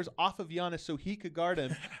other players off of Giannis so he could guard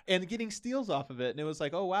him and getting steals off of it. And it was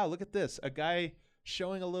like, oh, wow, look at this. A guy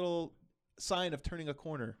showing a little sign of turning a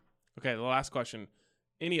corner. Okay, the last question.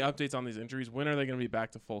 Any updates on these injuries? When are they going to be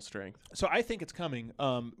back to full strength? So I think it's coming.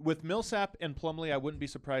 With Millsap and Plumlee, I wouldn't be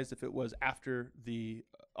surprised if it was after the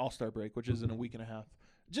All-Star break, which is in a week and a half.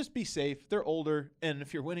 Just be safe. They're older, and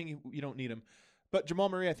if you're winning, you don't need them. But Jamal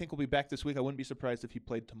Murray, I think, will be back this week. I wouldn't be surprised if he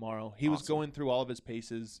played tomorrow. He was going through all of his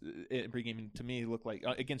paces pregame. To me, he looked like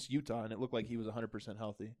against Utah, and it looked like he was 100%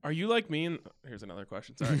 healthy. Are you like me? Here's another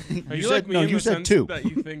question. Sorry. Are you said- like me no, in you the said sense two. that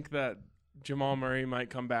you think that Jamal Murray might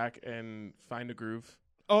come back and find a groove?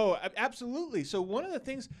 Oh, absolutely. So one of the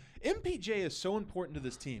things, MPJ is so important to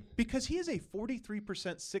this team because he is a 43%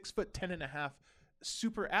 6'10.5"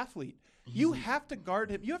 super athlete. You have to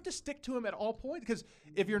guard him. You have to stick to him at all points because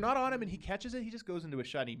if you're not on him and he catches it, he just goes into a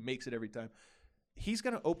shot and he makes it every time. He's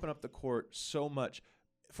going to open up the court so much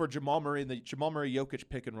for Jamal Murray and the Jamal Murray-Jokic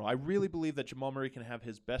pick and roll. I really believe that Jamal Murray can have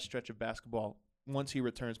his best stretch of basketball once he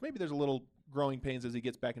returns. Maybe there's a little growing pains as he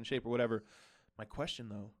gets back in shape or whatever. My question,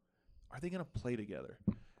 though, are they going to play together?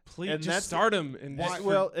 Please And just that's- start him and Why- just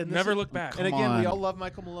well, and this never is- look back. And again, we on. all love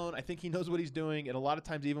Michael Malone. I think he knows what he's doing. And a lot of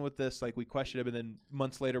times, even with this, like we question him, and then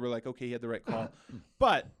months later, we're like, okay, he had the right call.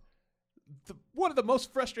 But one of the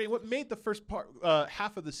most frustrating, what made the first part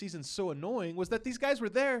half of the season so annoying, was that these guys were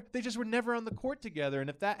there. They just were never on the court together. And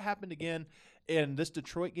if that happened again in this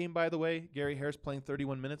Detroit game, by the way, Gary Harris playing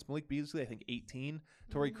 31 minutes, Malik Beasley, I think 18,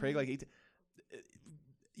 Torrey Craig like 18.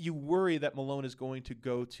 You worry that Malone is going to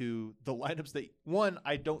go to the lineups that, one,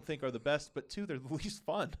 I don't think are the best, but two, they're the least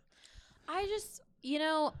fun. I just,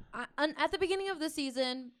 at the beginning of the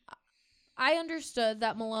season, I understood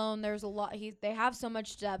that Malone, there's a lot, they have so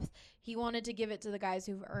much depth. He wanted to give it to the guys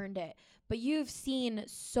who've earned it. But you've seen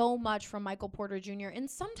so much from Michael Porter Jr. And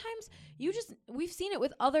sometimes we've seen it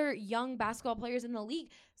with other young basketball players in the league.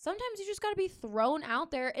 Sometimes you just got to be thrown out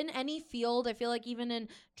there in any field. I feel like even in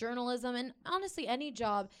journalism and honestly any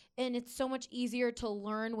job. And it's so much easier to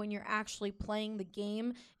learn when you're actually playing the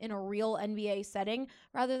game in a real NBA setting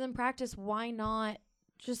rather than practice. Why not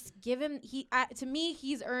just give him, to me,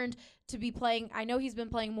 he's earned to be playing. I know he's been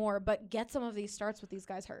playing more, but get some of these starts with these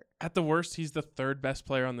guys hurt. At the worst, he's the third best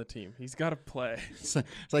player on the team. He's got to play. It's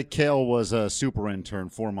like Kale was a super intern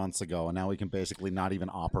 4 months ago, and now we can basically not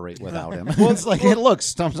even operate without him. It's like, hey, look,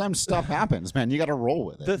 sometimes stuff happens, man. You got to roll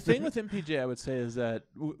with it. The thing with MPJ, I would say, is that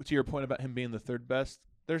to your point about him being the third best,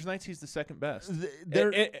 there's nights he's the second best.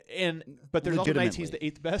 But there's also nights he's the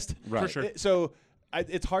eighth best. Right. For sure. So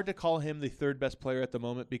it's hard to call him the third best player at the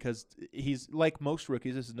moment because he's like most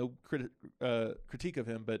rookies. This is no critique of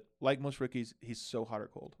him, but like most rookies, he's so hot or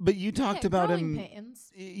cold. But you talked about growing him. pains.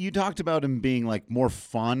 You talked about him being like more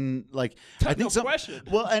fun. Like I think No question.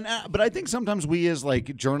 Well, but I think sometimes we as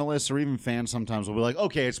like journalists or even fans sometimes will be like,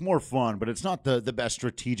 okay, it's more fun, but it's not the best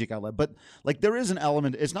strategic outlet. But like there is an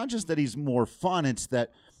element. It's not just that he's more fun. It's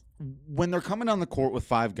that when they're coming on the court with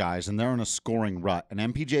five guys and they're in a scoring rut and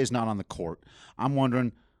MPJ is not on the court, I'm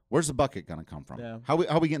wondering, where's the bucket going to come from? Yeah. How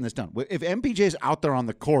are we getting this done? If MPJ's out there on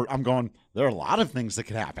the court, I'm going, there are a lot of things that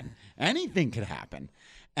could happen. Anything could happen.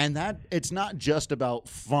 And that it's not just about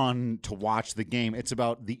fun to watch the game. It's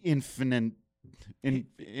about the infinity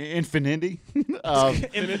of the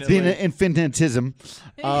infinitism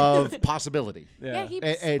of possibility. Yeah, he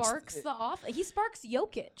It's- sparks he sparks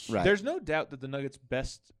Jokic. Right. There's no doubt that the Nuggets'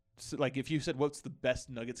 best, like if you said what's the best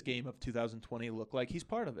Nuggets game of 2020 look like, he's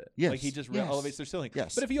part of it. Yes. Like he just Yes. elevates their ceiling.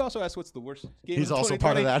 Yes. But if you also ask what's the worst game He's of also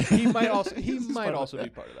part of 2020, that. He might also part of also that. be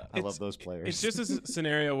part of that. I love those players. It's just a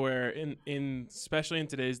scenario where, in especially in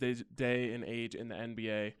today's day and age in the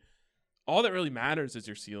NBA, all that really matters is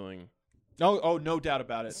your ceiling. Oh, no doubt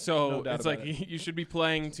about it. So No doubt it's about like you should be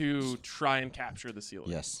playing to try and capture the ceiling.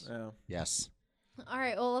 Yes. Yeah. Yes. All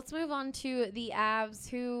right, well, let's move on to the Avs,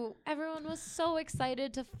 who everyone was so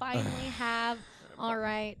excited to finally have. All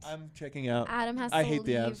right. I'm checking out. Adam has I to hate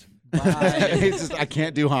the leave. Avs. It's just, I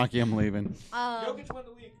can't do hockey. I'm leaving. Jokic won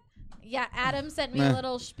the league. Yeah, Adam sent me a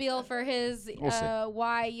little spiel for his We'll see.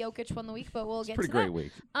 why Jokic won the week, but we'll get Pretty to great that.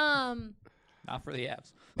 week. Not for the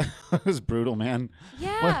Avs. It was brutal, man.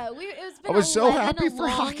 Yeah, it's been I was so 11 happy for long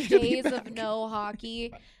hockey to be days of back. no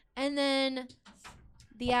hockey, and then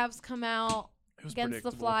the Avs come out It was against the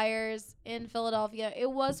predictable. Flyers in Philadelphia. It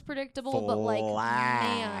was predictable, but like,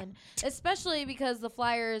 man, especially because the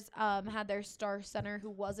Flyers had their star center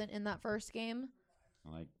who wasn't in that first game.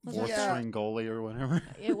 Like Was fourth it- string goalie or whatever.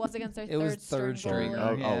 It was against their It was third third string. goalie.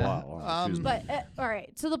 Oh, Yeah. wow. Excuse me. But all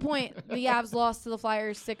right, to the point, the Avs lost to the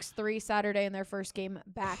Flyers 6-3 Saturday in their first game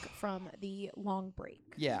back from the long break.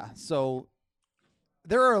 Yeah, so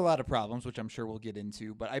there are a lot of problems, which I'm sure we'll get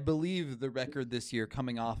into, but I believe the record this year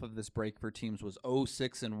coming off of this break for teams was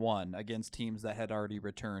 0-6-1 against teams that had already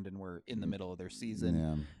returned and were in the middle of their season.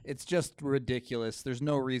 Yeah. It's just ridiculous. There's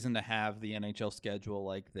no reason to have the NHL schedule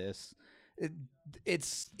like this.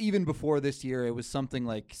 It's even before this year, it was something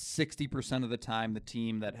like 60% of the time the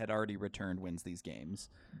team that had already returned wins these games.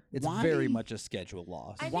 It's very much a schedule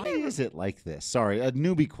loss. Why is it like this? Sorry, a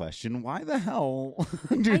newbie question. Why the hell?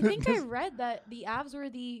 I think I read that the Avs were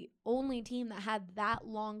the only team that had that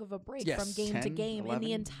long of a break from game to 10, game 11? in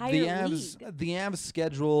the entire league. The Avs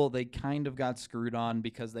schedule, they kind of got screwed on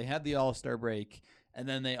because they had the All-Star break. And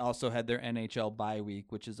then they also had their NHL bye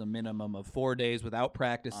week, which is a minimum of 4 days without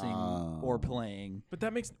practicing or playing. But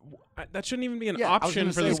that shouldn't even be an Yeah, I was option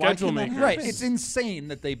gonna for say, the why can't schedule that maker. happen? Right. It's insane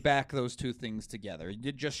that they back those two things together.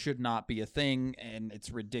 It just should not be a thing, and it's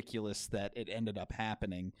ridiculous that it ended up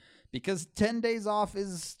happening because 10 days off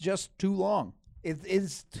is just too long. It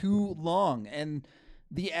is too long. And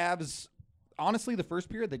the Avs, honestly, the first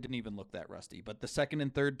period, they didn't even look that rusty. But the second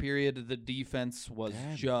and third period, the defense was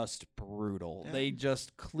just brutal. They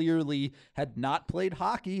just clearly had not played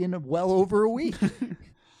hockey in well over a week.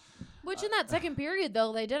 Which in that second period,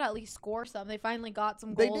 though, they did at least score some. They finally got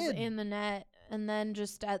some They goals did. in the net. And then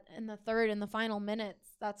just in the third and the final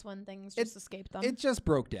minutes, that's when things just escaped them. It just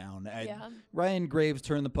broke down. Yeah. Ryan Graves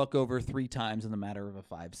turned the puck over 3 times in the matter of a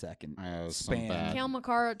 5-second so span. bad. Cale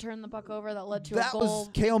Makar turned the puck over that led to That a goal. was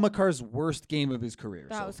Cale Makar's worst game of his career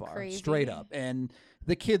That so was far, crazy. straight up. And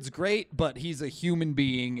the kid's great, but he's a human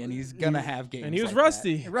being, and he's gonna have games. And he was like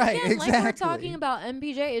rusty. that. Right? Again, exactly. like we're talking about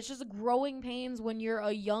MPJ, it's just growing pains when you're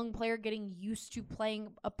a young player getting used to playing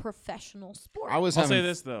a professional sport. I'll say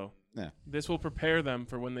this though. Yeah. This will prepare them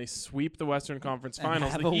for when they sweep the Western Conference And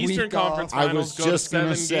Finals. have The a Eastern week off. Conference I Finals was go to just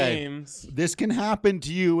gonna 7 say, games. this can happen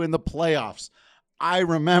to you in the playoffs. I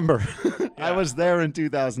remember I was there in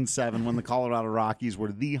 2007 when the Colorado Rockies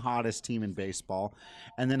were the hottest team in baseball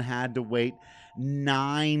and then had to wait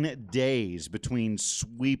 9 days between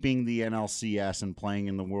sweeping the NLCS and playing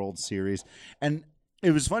in the World Series. And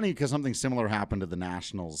it was funny because something similar happened to the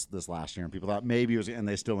Nationals this last year, and people thought maybe it was, and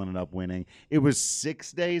they still ended up winning. It was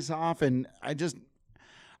 6 days off, and I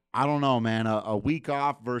don't know, man. A week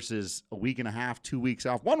off versus a week and a half, 2 weeks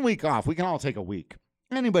off. 1 week off, we can all take a week.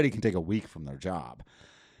 Anybody can take a week from their job.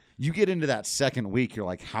 You get into that second week, you're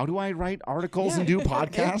like, how do I write articles and do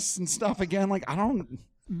podcasts and stuff again? Like, I don't.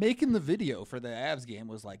 Making the video for the Avs game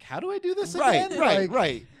was like, how do I do this Right, again? right, Like,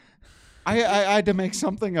 right. I had to make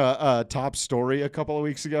something a top story a couple of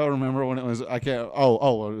weeks ago. Remember when it was? I can't. It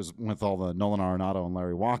was with all the Nolan Arenado and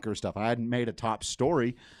Larry Walker stuff. I hadn't made a top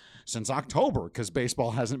story since October because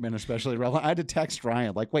baseball hasn't been especially relevant. I had to text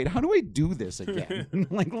Ryan like, "Wait, how do I do this again?"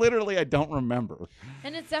 Like literally, I don't remember.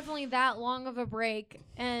 And it's definitely that long of a break.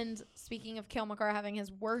 And speaking of Cale Makar having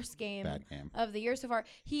his worst game Bad game. of the year so far,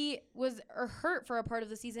 he was hurt for a part of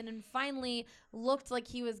the season and finally looked like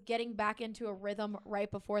he was getting back into a rhythm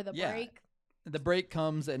right before the break. The break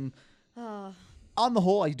comes, and Oh. on the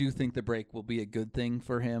whole, I do think the break will be a good thing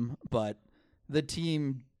for him. But the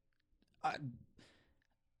team,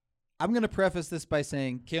 I'm going to preface this by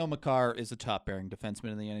saying Cale Makar is a top-pairing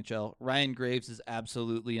defenseman in the NHL. Ryan Graves is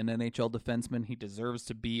absolutely an NHL defenseman. He deserves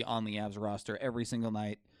to be on the Avs roster every single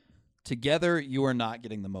night. Together, you are not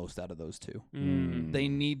getting the most out of those two. They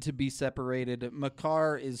need to be separated.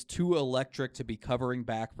 Makar is too electric to be covering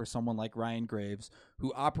back for someone like Ryan Graves,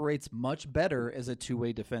 who operates much better as a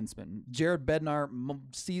two-way defenseman. Jared Bednar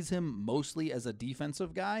sees him mostly as a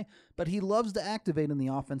defensive guy, but he loves to activate in the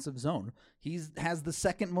offensive zone. He has the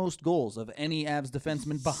second most goals of any Avs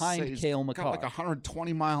defenseman behind He's Cale Makar. got like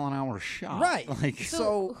 120-mile-an-hour shot. Right. Like,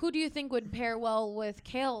 So who do you think would pair well with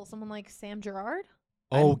Cale? Someone like Sam Girard?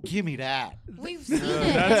 oh, give me that. We've seen it.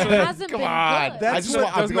 That's It what- hasn't come been on. good. That's I just what-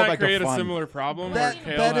 want to Doesn't go that back to create a fun. similar problem? That where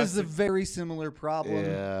Cale that has is a to- very similar problem.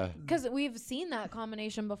 Yeah. Because we've seen that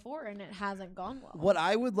combination before and it hasn't gone well. What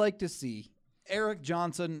I would like to see, Eric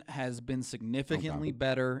Johnson has been significantly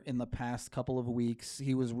better in the past couple of weeks.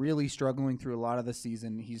 He was really struggling through a lot of the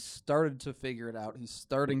season. He's started to figure it out. He's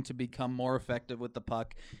starting to become more effective with the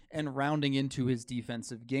puck and rounding into his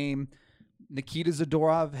defensive game. Nikita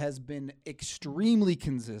Zadorov has been extremely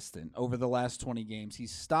consistent over the last 20 games.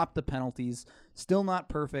 He's stopped the penalties, still not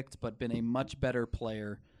perfect, but been a much better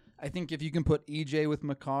player. I think if you can put EJ with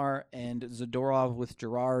Makar and Zadorov with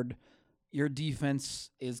Girard, your defense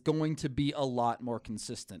is going to be a lot more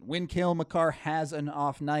consistent. When Cale Makar has an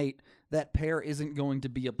off night, that pair isn't going to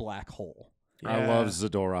be a black hole. I love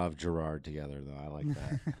Zadorov Girard together, though. I like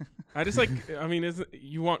that. I just like. I mean,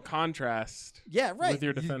 you want contrast? Yeah, right. With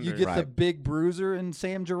your You defenders. get the Right. big bruiser and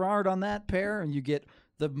Sam Girard on that pair, and you get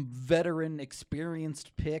the veteran,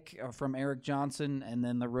 experienced pick from Eric Johnson, and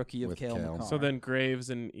then the rookie of With Cale Cale. Makar. So then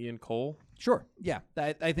Graves and Ian Cole. Sure, yeah,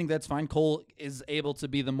 I think that's fine. Cole is able to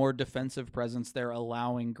be the more defensive presence there,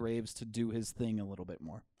 allowing Graves to do his thing a little bit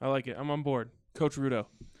more. I like it. I'm on board. Coach Rudo.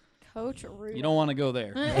 Coach Rudolph. You don't want to go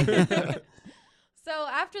there. So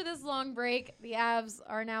after this long break, the Avs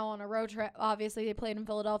are now on a road trip. Obviously, they played in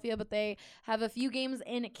Philadelphia, but they have a few games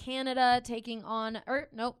in Canada taking on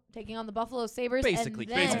the Buffalo Sabres. Basically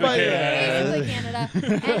Basically Canada. And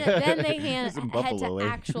then they head Buffalo, to eh?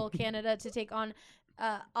 actual Canada to take on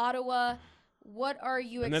Ottawa. What are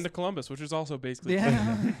you And then to Columbus, which is also basically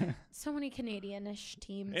Yeah. so many Canadian-ish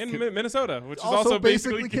teams. and Minnesota, which is also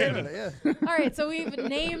basically Canada. Yeah. All right, so we've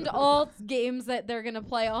named all games that they're going to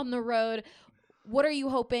play on the road. What are you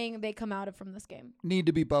hoping they come out of from this game? Need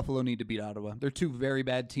to beat Buffalo, need to beat Ottawa. They're two very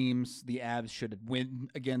bad teams. The Avs should win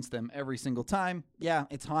against them every single time. Yeah,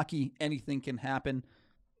 it's hockey. Anything can happen.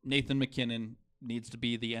 Nathan MacKinnon needs to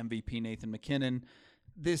be the MVP, Nathan MacKinnon.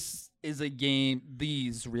 This is a game,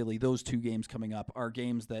 those two games coming up are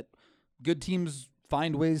games that good teams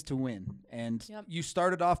find ways to win. And you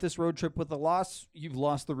started off this road trip with a loss. You've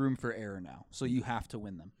lost the room for error now. So you have to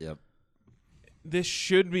win them. Yep. This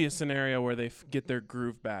should be a scenario where they get their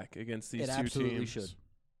groove back against these It two absolutely teams. should.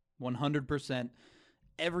 100%.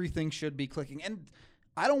 Everything should be clicking. And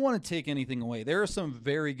I don't want to take anything away. There are some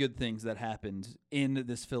very good things that happened in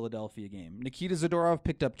this Philadelphia game. Nikita Zadorov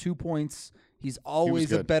picked up 2 points. He's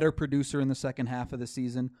always a better producer in the second half of the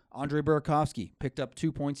season. Andrei Burakovsky picked up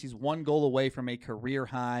 2 points. He's 1 goal away from a career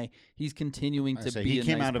high. He's continuing to be a he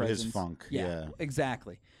came nice out of presence. his funk. Yeah,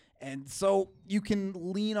 exactly. And so you can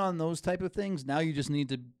lean on those type of things. Now you just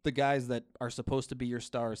need the guys that are supposed to be your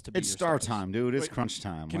stars to be It's your star stars. time, dude. It's crunch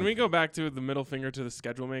time. Can we go back to the middle finger to the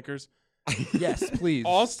schedule makers? Yes, please.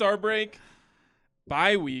 All-Star break,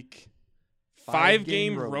 bye week,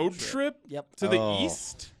 5-game road trip Yep. to the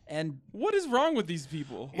East. And what is wrong with these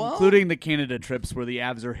people? Including the Canada trips where the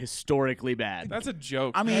Avs are historically bad. That's a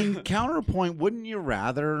joke. I mean, counterpoint, wouldn't you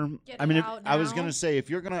rather? Get I mean, out I was now? going to say,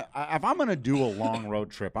 if I'm going to do a long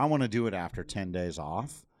road trip, I want to do it after 10 days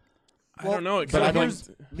off. I don't know. It but kinda here's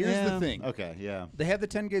Yeah. the thing. Okay, yeah. They have the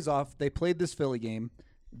 10 days off. They played this Philly game.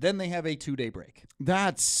 Then they have a 2-day break.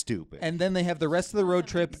 That's stupid. And then they have the rest of the road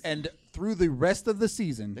trip. And through the rest of the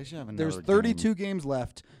season, They should have there's another 32 games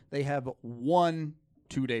left. They have 1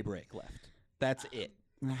 2-day break left. That's it.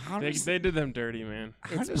 how They does, did them dirty, man.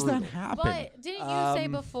 how it's does that brutal. happen? But didn't you say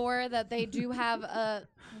before that they do have a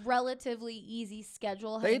relatively easy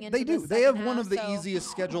schedule heading into They do. the They have second one half, of the so easiest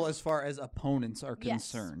schedule as far as opponents are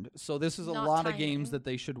Yes. concerned. So this is a Not lot of timing. games that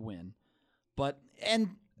they should win.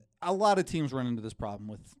 And a lot of teams run into this problem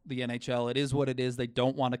with the NHL. It is what it is. They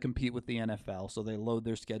don't want to compete with the NFL, so they load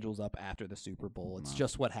their schedules up after the Super Bowl. It's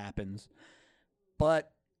just what happens.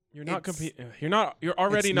 But You're not It's- competing. You're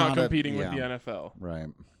already it's not not a- competing with yeah. the NFL. Right.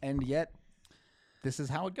 and yet this is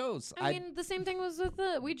how it goes. I mean, the same thing was with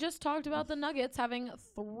we just talked about the Nuggets having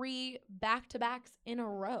 3 back-to-backs in a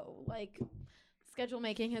row. Like, schedule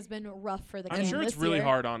making has been rough for the I'm game sure it's this really year.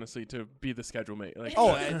 hard, honestly, to be the schedule mate. Like,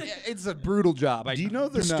 it's a brutal job. Do you know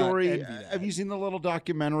the do not story? envy that. Have you seen the little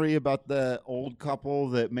documentary about the old couple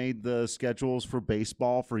that made the schedules for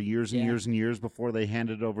baseball for years and Yeah. years and years before they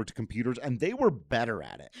handed it over to computers? And they were better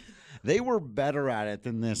at it. They were better at it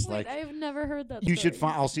than this. Wait, like I've never heard that you should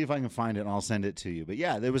story. find. I'll see if I can find it and I'll send it to you. But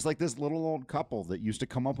yeah, there was like this little old couple that used to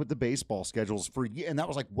come up with the baseball schedules for and that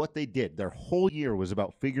was like what they did. Their whole year was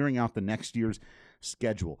about figuring out the next year's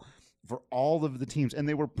schedule for all of the teams, and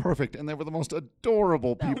they were perfect, and they were the most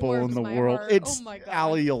adorable That people in warms the my world. heart. It's Oh my God.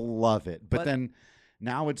 Allie, you'll love it. But But- then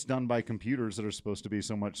now it's done by computers that are supposed to be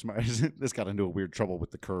so much smarter. This got into a weird trouble with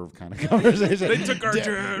the curve kind of conversation. They took our They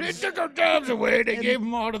jobs. took our jobs away. They gave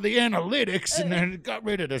them all to the analytics, and then got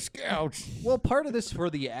rid of the scouts. Well, part of this for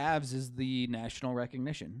the Avs is the national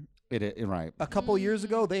recognition. Right. A couple years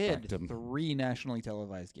ago, they had Correct 'em. 3 nationally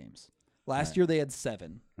televised games. Last year, they had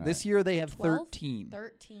 7. This year, they have 12? 13.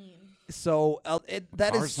 13. So that is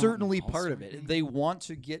Cars not certainly in part of All-Star it. They want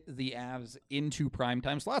to get the Avs into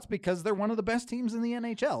primetime slots because they're one of the best teams in the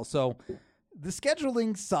NHL. So the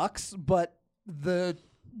scheduling sucks, but the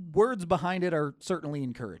words behind it are certainly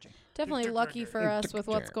encouraging. Definitely lucky for us with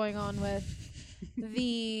what's going on with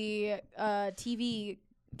the TV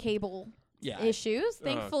cable Yeah. issues.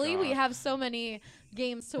 Thankfully, we God. have so many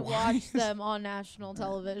games to watch them on national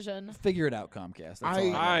television. Figure it out, Comcast. That's all I-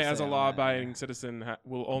 gotta I, say as a on that. law-abiding citizen,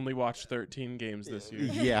 will only watch 13 games this year,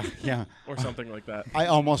 Yeah. or something like that. I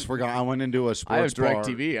almost forgot. I went into a I have sports bar.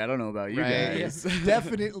 DirecTV. I don't know about you guys.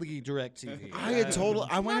 Definitely DirecTV. I had told.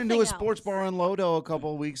 I went into a sports bar in Lodo a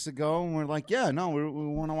couple of weeks ago, and we're like, "Yeah, no, we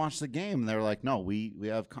want to watch the game." And they're like, "No, we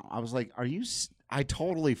have." I was like, "Are you?" I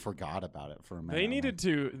totally forgot about it for a minute. They I'm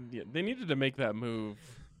needed to make that move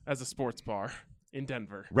as a sports bar in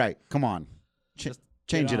Denver. like, right. Come on, Just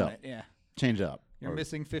change get it on up. Yeah. Change it up. You're Or-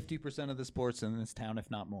 missing 50% of the sports in this town,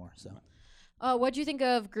 if not more. So What'd you think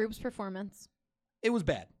of Group's performance? It was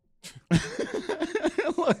bad.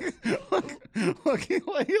 look, he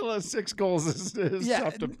lost 6 goals is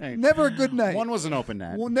tough to paint. Never a good night. One was an open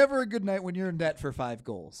net. Well, never a good night when you're in net for 5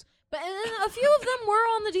 goals. But and then a few of them were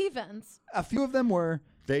on the defense. A few of them were.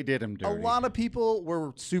 They did him dirty. A lot of people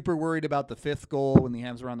were super worried about the 5th goal when the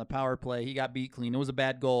Avs were on the power play. He got beat clean. It was a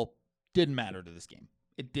bad goal. Didn't matter to this game.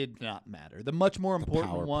 It did not matter. The much more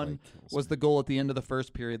important one was the goal at the end of the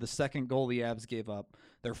first period. The second goal the Avs gave up.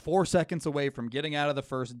 They're 4 seconds away from getting out of the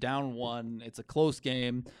first, down 1. It's a close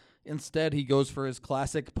game. Instead, he goes for his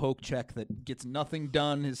classic poke check that gets nothing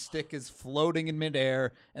done. His stick is floating in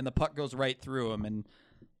midair, and the puck goes right through him. And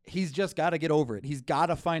he's just got to get over it. He's got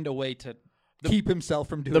to find a way to keep himself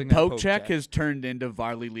from doing the that poke check has turned into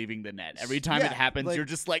Varley leaving the net. Every time it happens, you're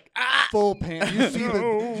just like, ah! Full panic.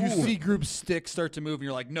 You see Group's stick start to move, and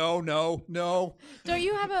you're like, no. Don't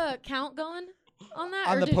you have a count going on that,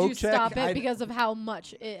 On or the did you poke check, stop it because of how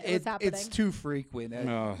much it was happening? It's too frequent.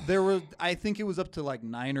 I think it was up to like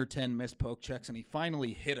 9 or 10 missed poke checks, and he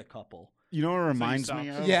finally hit a couple. You know what it reminds me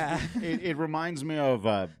of? Yeah. It reminds me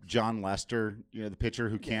of John Lester, the pitcher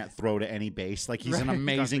who can't throw to any base. Like, he's an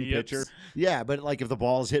amazing pitcher. Yeah, but, like, if the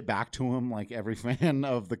ball is hit back to him, like, every fan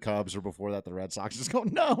of the Cubs or before that the Red Sox just go,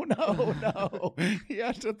 no. He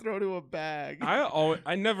has to throw to a bag.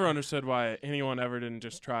 I never understood why anyone ever didn't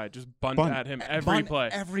just try. Just bunt at him every play.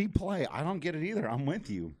 Every play. I don't get it either. I'm with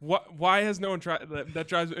you. Why has no one tried that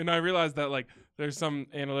drives? And I realized that, like, there's some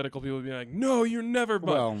analytical people being like, no, you're never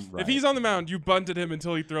bunt. Well, right. If he's on the mound, you bunted him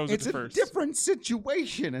until he throws it to first. It's a different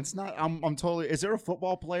situation. It's not. I'm totally. Is there a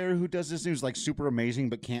football player who does this? Who's like super amazing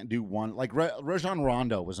but can't do one? Like Rajon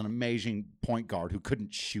Rondo was an amazing point guard who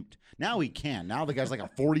couldn't shoot. Now he can. Now the guy's like a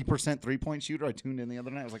 40% 3-point shooter. I tuned in the other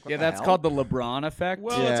night. I was like, what the that's hell? called the LeBron effect.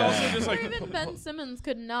 Well, it's also just Or like even Ben Simmons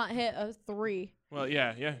could not hit a 3. Well,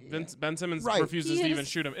 yeah. Ben Simmons Right. refuses He to hit even his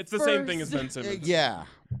shoot him. It's the same thing as Ben first- Simmons. Yeah.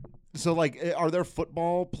 So, like, are there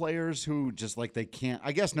football players who just, like, they can't?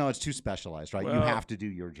 I guess, no, it's too specialized, right? You Well, have to do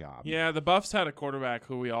your job. Yeah, the Buffs had a quarterback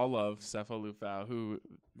who we all love, Sefo Lufau, who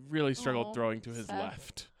really struggled throwing to his Seth.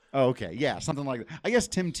 left. Oh, okay. Yeah, something like that. I guess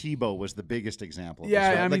Tim Tebow was the biggest example. Of Yeah,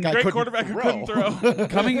 this, right? I The mean, guy great couldn't quarterback who couldn't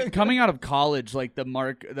throw. coming out of college, like the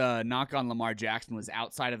knock on Lamar Jackson was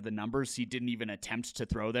outside of the numbers. He didn't even attempt to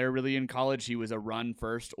throw there really in college. He was a run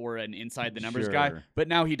first or an inside the numbers guy. Sure. But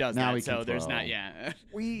now he does Now that. he can So there's throw. not. Yeah.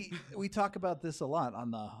 We talk about this a lot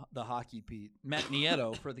on the hockey beat. Matt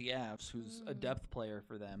Nieto for the Avs, who's a depth player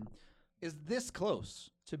for them, is this close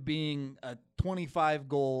to being a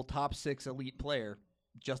 25-goal top 6 elite player.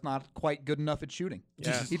 Just not quite good enough at shooting.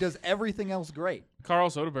 Yeah. He does everything else great. Carl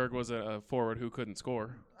Soderberg was a forward who couldn't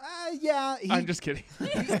score. Yeah, I'm just kidding.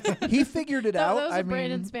 he figured it out. That was I a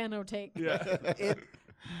Brandon mean, Spano take. Yeah.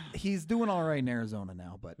 he's doing all right in Arizona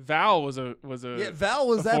now, but Val was a Val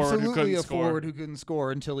was a forward who absolutely couldn't a score. forward who couldn't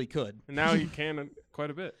score until he could. And now he can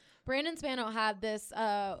quite a bit. Brandon Spano had this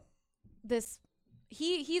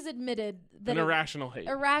he's admitted that An irrational hate.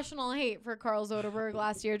 irrational hate for Carl Soderberg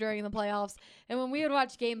last year during the playoffs. And when we would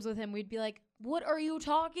watch games with him, we'd be like, "What are you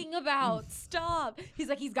talking about? Stop!" He's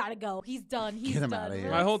like, "He's got to go. He's done. He's Get him done." outta here.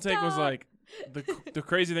 We're My like, whole take was "Stop." like, the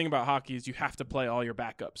crazy thing about hockey is you have to play all your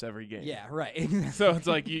backups every game. Yeah, right. So it's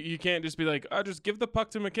like you can't just be like, oh, just give the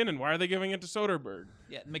puck to McKinnon. Why are they giving it to Soderberg?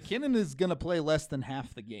 Yeah, McKinnon is going to play less than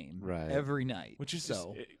half the game Right. every night. Which is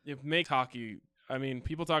so. just, it makes hockey. I mean,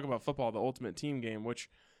 people talk about football, the ultimate team game, which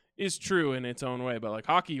is true in its own way. But like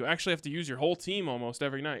hockey, you actually have to use your whole team almost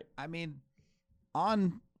every night. I mean,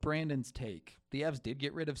 on Brandon's take, the Avs did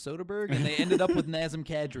get rid of Soderberg, and they ended up with Nazem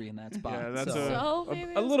Kadri in that spot. Yeah, that's So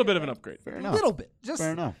maybe a it was little bit good. of an upgrade. Fair a enough. little bit, just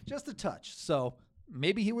Fair enough. just a touch. So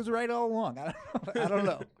maybe he was right all along. I don't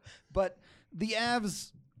know, but the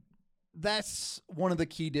Avs. That's one of the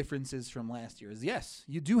key differences from last year. Is yes,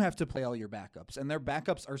 you do have to play all your backups, and their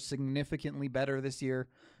backups are significantly better this year.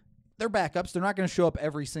 They're backups. They're not going to show up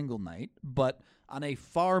every single night, but on a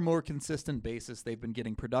far more consistent basis, they've been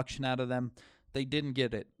getting production out of them. They didn't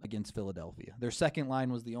get it against Philadelphia. Their second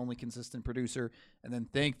line was the only consistent producer, and then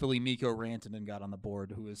thankfully Mikko Rantanen got on the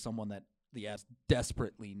board, who is someone that the Avs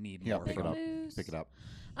desperately need Yeah, more pick it from. up. Boost. Pick it up.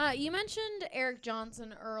 You mentioned Eric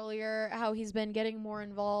Johnson earlier, how he's been getting more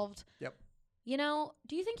involved. Yep. You know,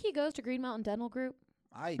 do you think he goes to Green Mountain Dental Group?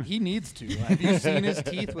 He needs to. Have you seen his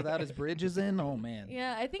teeth without his bridges in? Oh, man.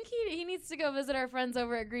 Yeah, I think he needs to go visit our friends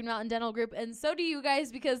over at Green Mountain Dental Group, and so do you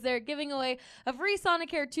guys, because they're giving away a free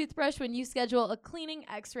Sonicare toothbrush when you schedule a cleaning,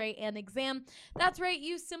 x-ray, and exam. That's right,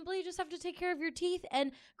 you simply just have to take care of your teeth,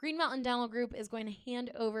 and Green Mountain Dental Group is going to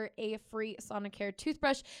hand over a free Sonicare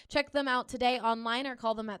toothbrush. Check them out today online or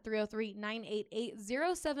call them at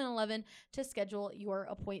 303-988-0711 to schedule your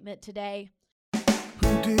appointment today.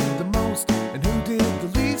 Who did the most and who did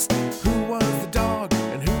the least? Who was the dog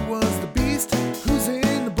and who was the beast? Who's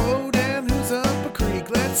in the boat and who's up a creek?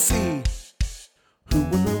 Let's see. Who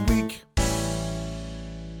won the week?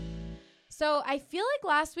 So I feel like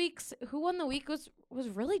last week's Who Won the Week was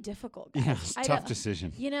really difficult, guys. Yeah, it's a tough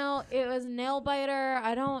decision. You know, it was nail biter.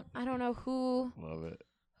 I don't know who Love it.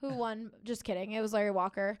 who won. Just kidding. It was Larry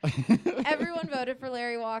Walker. Everyone voted for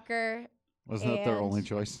Larry Walker. Wasn't that their and only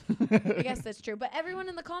choice? I guess that's true. But everyone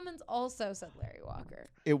in the comments also said Larry Walker.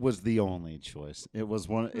 It was the only choice. It was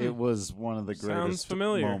one. It was one of the Sounds greatest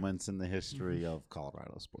familiar. moments in the history of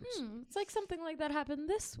Colorado sports. It's like something like that happened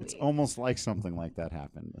this week. It's almost like something like that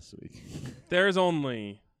happened this week. There's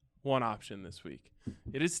only one option this week.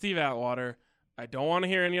 It is Steve Atwater. I don't want to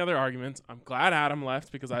hear any other arguments. I'm glad Adam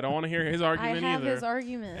left because I don't want to hear his argument I have either. his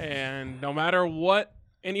argument. And no matter what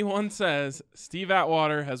anyone says, Steve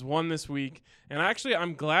Atwater has won this week. And actually,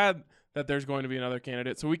 I'm glad that there's going to be another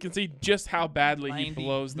candidate so we can see just how badly he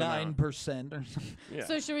blows them out. 9% or something. Yeah.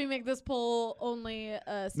 So should we make this poll only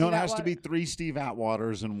Steve No, it has to Atwater? be 3 Steve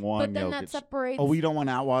Atwaters and 1 But then Jokic. that separates. Oh, we don't want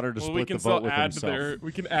Atwater to Well, split we can the vote still with add himself.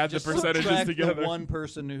 we can add Just the percentages subtract together. the one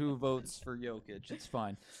person who votes for Jokic. It's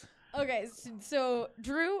fine. Okay, so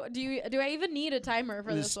Drew, do I even need a timer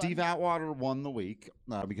for this Steve one? Atwater won the week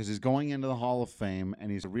because he's going into the Hall of Fame, and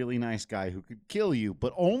he's a really nice guy who could kill you,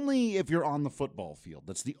 but only if you're on the football field.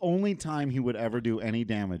 That's the only time he would ever do any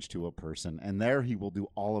damage to a person, and there he will do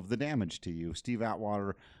all of the damage to you. Steve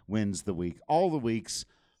Atwater wins the week. All the weeks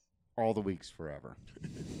forever.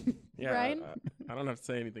 Yeah, Ryan? I don't have to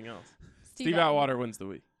say anything else. Steve Steve Atwater wins the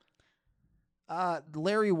week.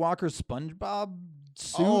 Larry Walker's SpongeBob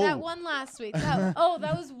suit. That one last week. That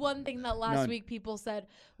was one thing that last No. week people said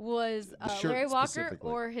was shirt Larry Walker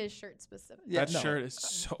specifically. or his shirt specifically. Yeah, That no. shirt is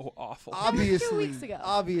so awful. Obviously, 2 weeks ago.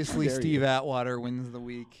 obviously, Dare Steve you. Atwater wins the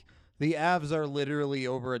week. The Avs are literally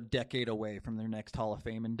over a decade away from their next Hall of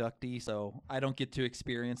Fame inductee, so I don't get to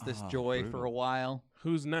experience this joy for a while.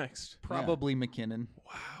 Who's next? Probably McKinnon.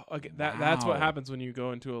 Wow. Okay, that's what Wow. happens when you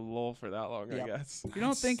go into a lull for that long, I Yep. guess. You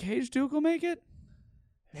don't think Hayes Duke will make it?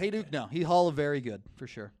 Hey, Duke, no, he Hall of Very Good for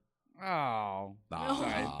sure. Oh, No.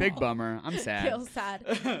 sorry. Big bummer. I'm sad. Feel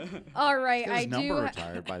sad. All right, His I number do.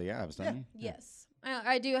 retired by the Avs, doesn't he? Yes,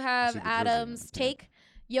 I do have see the jersey Adam's on it, take.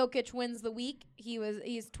 Jokic wins the week.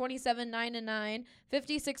 He's 27-9-9,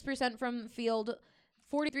 56% from field,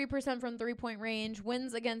 43% from 3-point range.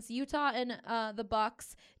 Wins against Utah and the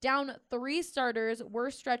Bucks. Down 3 starters,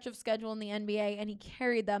 worst stretch of schedule in the NBA, and he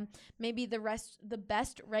carried them. Maybe the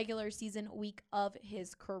best regular season week of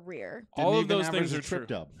his career. All of Didn't even those average things a are trip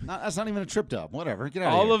true. dub. That's not even a trip dub. Whatever. Get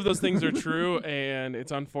out of All here. of those things are true, and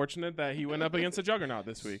it's unfortunate that he went up against a juggernaut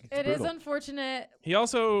this week. It is brutal. unfortunate. He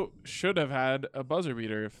also should have had a buzzer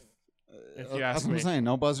beater, if you That's ask what I'm me. saying.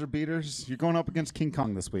 No buzzer beaters. You're going up against King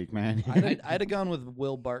Kong this week, man. I'd have gone with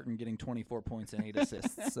Will Barton getting 24 points and 8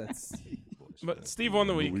 assists. That's But Steve won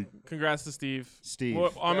the week. Congrats to Steve. Steve.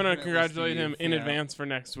 Well, I'm going to Definitely congratulate him Steve, in yeah. advance for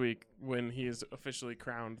next week when he is officially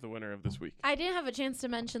crowned the winner of this week. I didn't have a chance to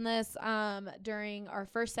mention this during our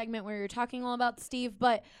first segment where we were talking all about Steve,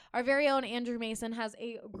 but our very own Andrew Mason has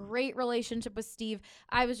a great relationship with Steve.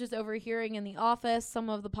 I was just overhearing in the office some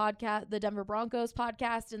of the Denver Broncos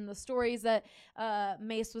podcast, and the stories that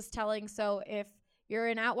Mace was telling. So if you're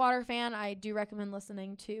an Atwater fan, I do recommend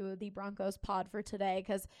listening to the Broncos pod for today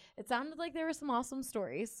because it sounded like there were some awesome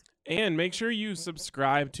stories. And make sure you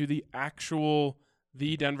subscribe to the actual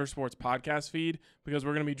The Denver Sports podcast feed because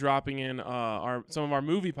we're going to be dropping in some of our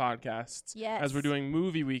movie podcasts Yes. as we're doing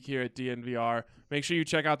movie week here at DNVR. Make sure you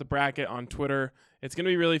check out the bracket on Twitter. It's going to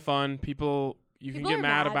be really fun. You can People get are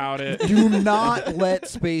mad mad. about it. Do not let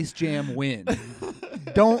Space Jam win.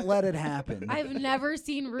 Don't let it happen. I've never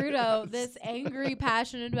seen Rudo this angry,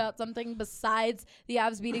 passionate about something besides the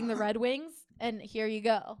Avs beating the Red Wings, and here you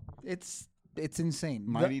go. It's insane.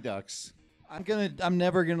 Mighty Ducks. I'm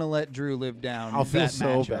never gonna let Drew live down. I'll feel that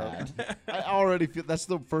so matchup. bad. I already feel that's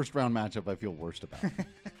the first round matchup I feel worst about.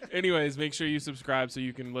 Anyways, make sure you subscribe so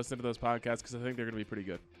you can listen to those podcasts because I think they're going to be pretty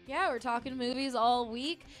good. Yeah, we're talking movies all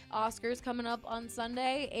week. Oscars coming up on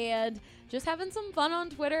Sunday, and just having some fun on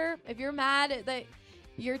Twitter. If you're mad that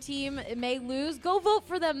your team may lose, go vote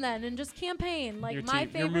for them then, and just campaign. Like Your my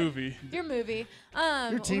team- your favorite, movie. your movie.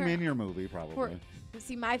 Your team we're- in your movie, probably. we're-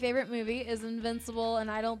 See, my favorite movie is Invincible, and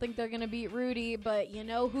I don't think they're going to beat Rudy, but you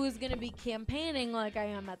know who's going to be campaigning like I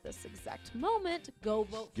am at this exact moment? Go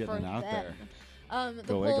vote Getting for it out them. The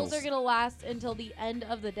Go polls Eagles. are going to last until the end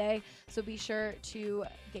of the day, so be sure to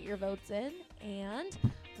get your votes in, and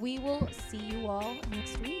we will see you all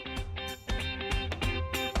next week.